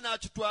 Era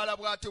n'akitwala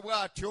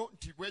bw'atyo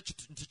nti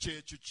nti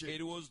kyekyo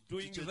It was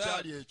doing kye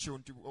that. kyali ekyo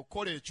nti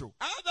okola ekyo.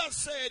 Others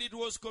said it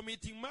was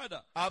committing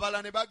murder.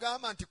 Abalala ne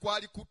bagamba nti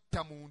kwali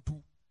kutta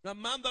muntu. A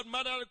man that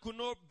murdered could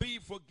not be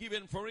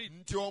forgiven for it.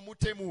 Nti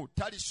omutemu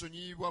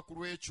talisonyiyibwa ku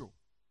lw'ekyo.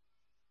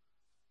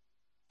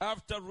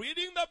 After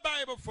reading the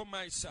Bible for Nga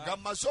myself,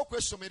 mmaze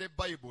okwesomera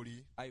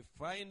Ebbayibuli, I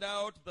find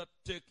out that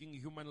taking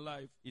human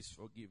life is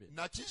forgiven.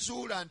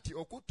 nakizuula nti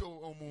okutta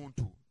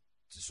omuntu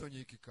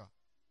kisonyiikika.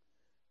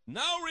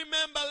 Now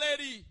remember,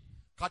 lady,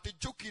 Kati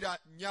jjukira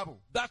nnyabo,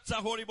 that's a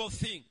horrible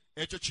thing.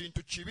 ekyo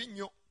kintu kibi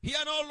nnyo.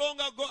 Here no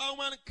longer ago, a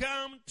woman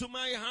came to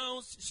my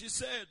house. She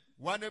said,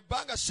 Wano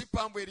ebbanga si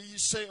pambu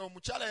eriyise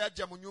omukyala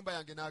yajja mu nnyumba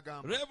yange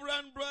n'agamba,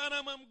 Reverend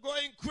Branham, I'm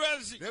going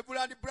crazy.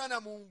 Reverend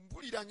Branham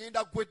mpulira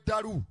ngenda ggwa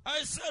eddalu.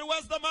 I said,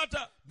 what's the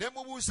matter? Ne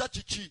mubuuza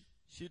kiki.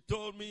 She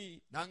told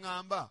me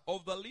N'aŋŋamba,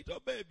 of the little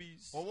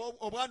babies,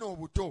 obwana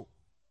obuto.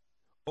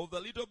 of the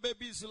little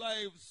babies'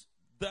 lives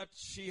that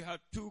she had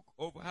took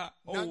of her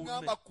own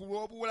N'aŋŋamba ku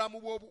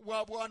lw'obulamu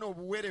bwa bwana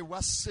obuwere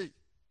wasse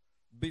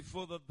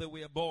before that they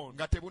were born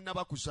nga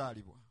tebunnaba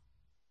kuzaalibwa.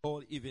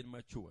 or even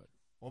matured.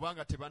 Oba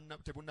nga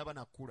tebunnaba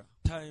nakula.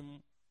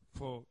 Time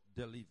for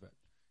delivered.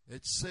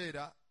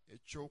 Ekiseera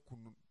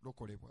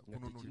eky'okulokolebwa.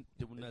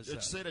 Tebunazaala.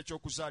 Ekiseera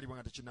eky'okuzaalibwa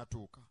nga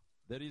tekinnatuuka.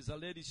 There is a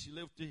lady, she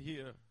left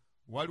here.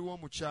 Waliwo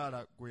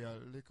omukyala gwe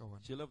yaleka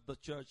wano. She left the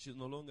church, she's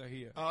no longer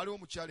here. Waliwo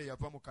omukyala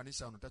eyava mu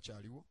kanisa wano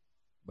takyaliwo.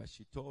 But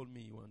she told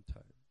me one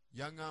time,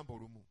 Yaŋŋamba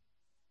olumu.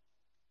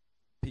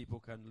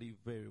 people can live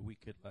very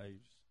wicked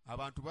lives.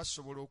 Abantu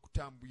basobola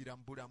okutambulira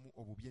mu bulamu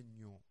obubi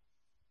ennyo.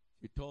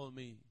 She told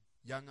me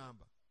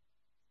Yaŋŋamba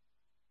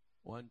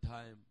one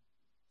time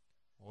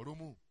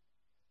olumu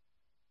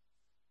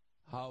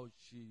how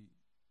she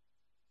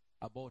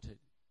aborted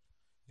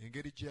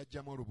engeri gye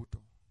yaggyamu olubuto.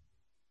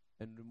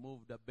 and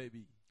removed a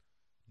baby,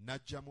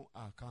 N'aggyamu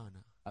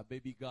akaana. a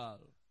baby girl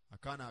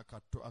Akaana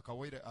akato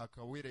akawere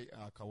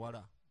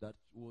akawala. that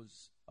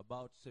was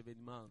about 7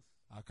 months,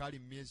 Akaali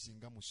mu myezi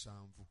nga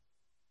 7.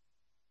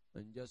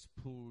 and just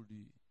pulled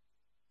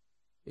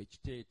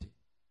ekiteete.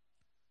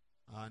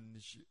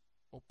 And she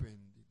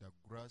opened the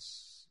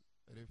grass,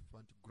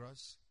 elephant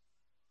grass.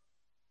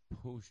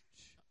 Pushed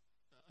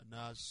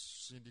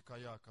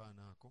N'asindikayo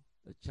akaana ako.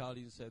 the child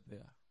inside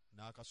there,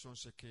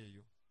 N'akasonseka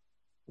eyo.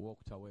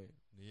 walked away.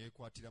 Ne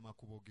yeekwatira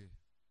makubo ge.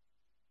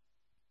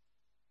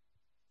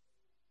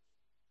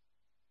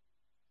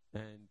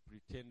 And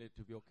pretended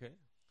to be okay.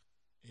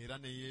 Era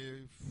ne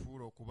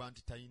yeefuula okuba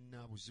nti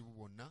talina buzibu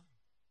bwonna.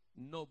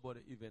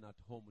 Nobody even at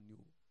home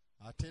knew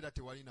Ate era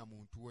tewali na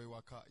muntu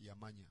w'ewaka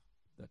yamanya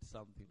that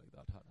something like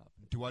that had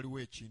happened. nti waliwo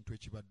ekintu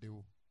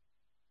ekibaddewo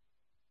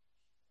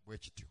bwe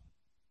kityo.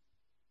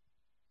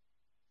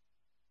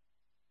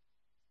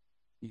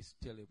 It's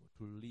terrible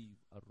to live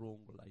a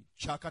wrong life.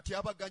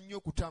 Kyakatyabaga nnyo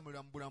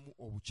okutambulira mu bulamu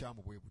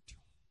obukyamu bwe butyo.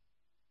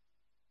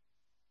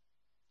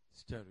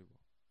 It's terrible.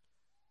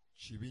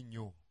 Kibi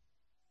nnyo.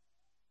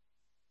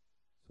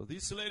 So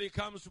this lady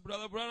comes to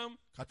Brother Branham,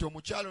 Kati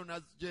omukyalo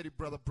n'ajja eri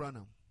Brother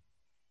Branham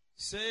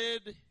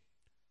said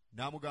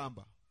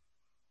n'amugamba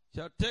she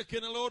had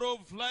taken a lot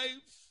of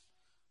lives.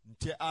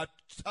 nti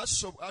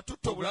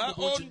atutte of obulamu their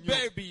bungi own nnyo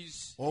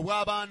babies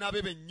obw'abaana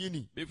be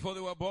bennyini before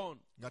they were born.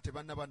 nga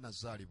tebannaba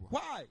nazaalibwa.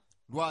 Why?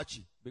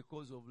 Lwaki?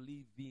 Because of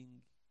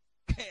living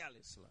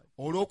careless life.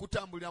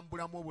 Olw'okutambulira mu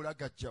bulamu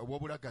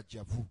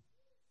obw'obulagajjavu.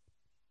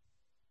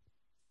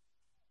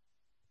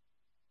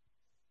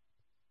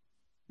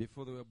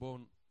 Before they were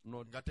born,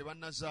 not Nga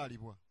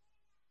tebannazaalibwa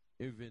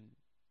even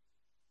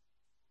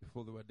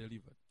before they were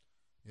delivered.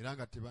 era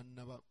nga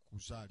tebannaba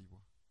kuzaalibwa.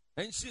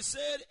 And she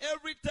said,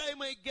 every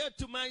time I get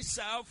to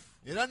myself,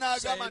 Era n'agamba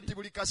said, nti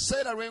buli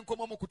kaseera lwe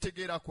nkoma mu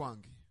kutegeera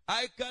kwange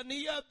I can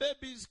hear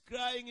babies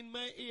crying in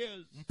my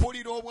ears.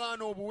 mpulira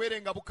obwana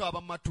obuwere nga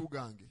bukaaba mu matu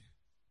gange.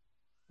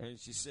 And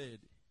she said,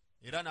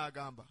 Era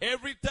n'agamba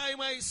every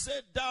time I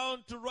sit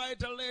down to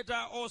write a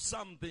letter or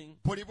something,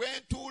 buli bwe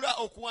ntuula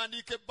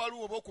okuwandiika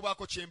ebbaluwa oba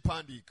okubaako kye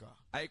mpandiika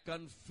I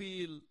can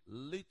feel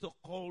little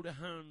cold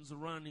hands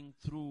running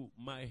through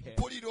my hair.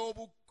 mpulira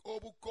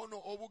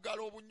obukono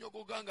obugalo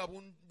obunyogoga nga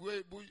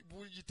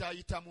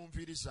buyitaayita mu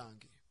nviiri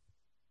zange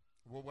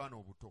obw'obwana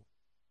obuto.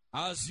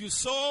 As you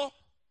saw,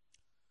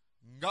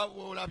 Nga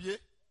bw'olabye,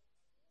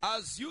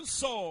 as you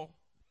saw,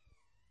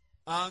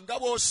 nga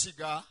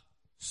bw'osiga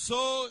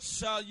so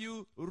shall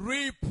you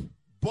reap.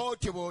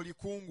 bw'otyo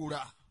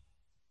bw'olikungula.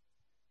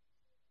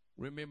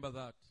 Remember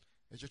that.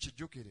 Ekyo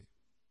kijjukire.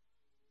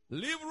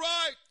 Live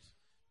right.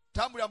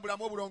 Tambula mu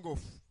bulamu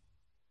obulongoofu.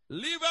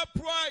 Live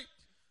upright.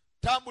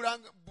 Tambula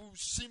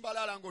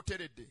busimbalaala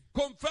ng'oteredde.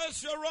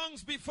 Confess your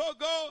wrongs before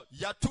God.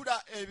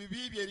 Yatula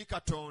ebibi bye eri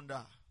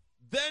Katonda.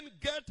 Then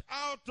get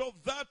out of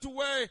that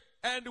way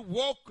and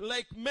walk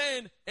like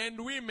men and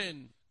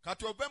women.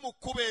 Kati ove mu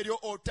kkubo eryo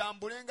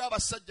otambule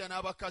ng'abasajja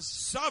n'abakazi.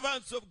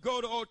 Servants of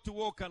God ought to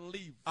walk and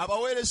live.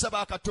 Abaweereza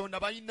ba Katonda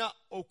balina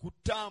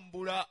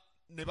okutambula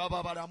ne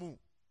baba balamu.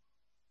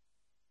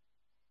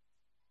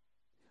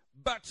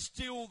 But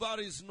still that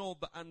is not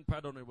the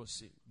unpardonable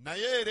sin.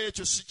 Naye era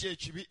ekyo si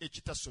kyekibi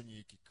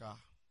ekitasonyiikika.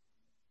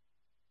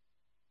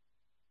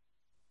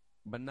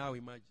 But now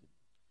imagine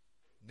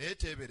Naye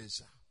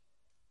teebereza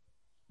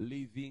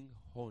living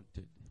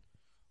haunted.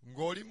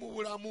 ng'oli mu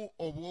bulamu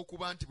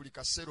obw'okuba nti buli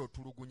kaseera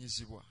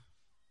otulugunyizibwa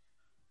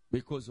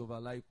Because of a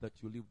life that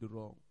you lived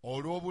wrong.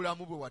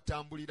 olw'obulamu bwe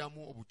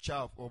watambuliramu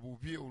obukyafu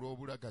obubi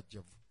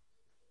olw'obulagajjavu.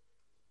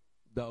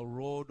 The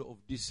road of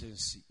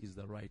decency is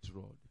the right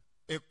road.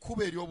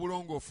 Ekkubo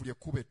ery'obulongoofu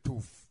ly'ekkubo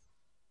ettuufu.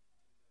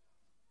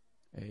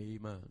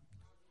 Amen.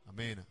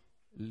 Ameena.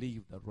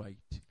 Live the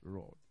right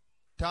road.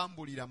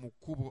 Tambulira mu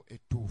kkubo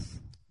ettuufu.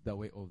 The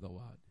way of the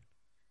word.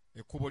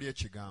 Ekkubo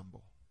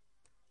ly'ekigambo.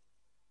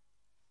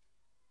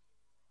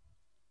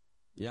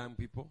 Young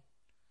people,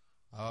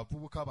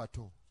 Abavubuka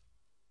bato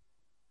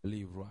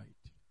live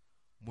right.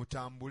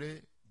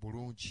 mutambule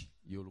bulungi.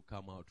 You'll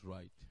come out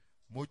right.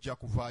 Mujja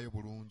kuvaayo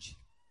bulungi.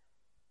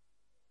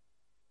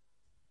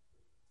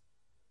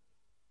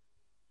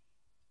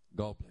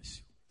 God bless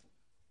you.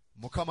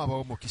 Mukama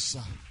bawe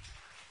mukisa.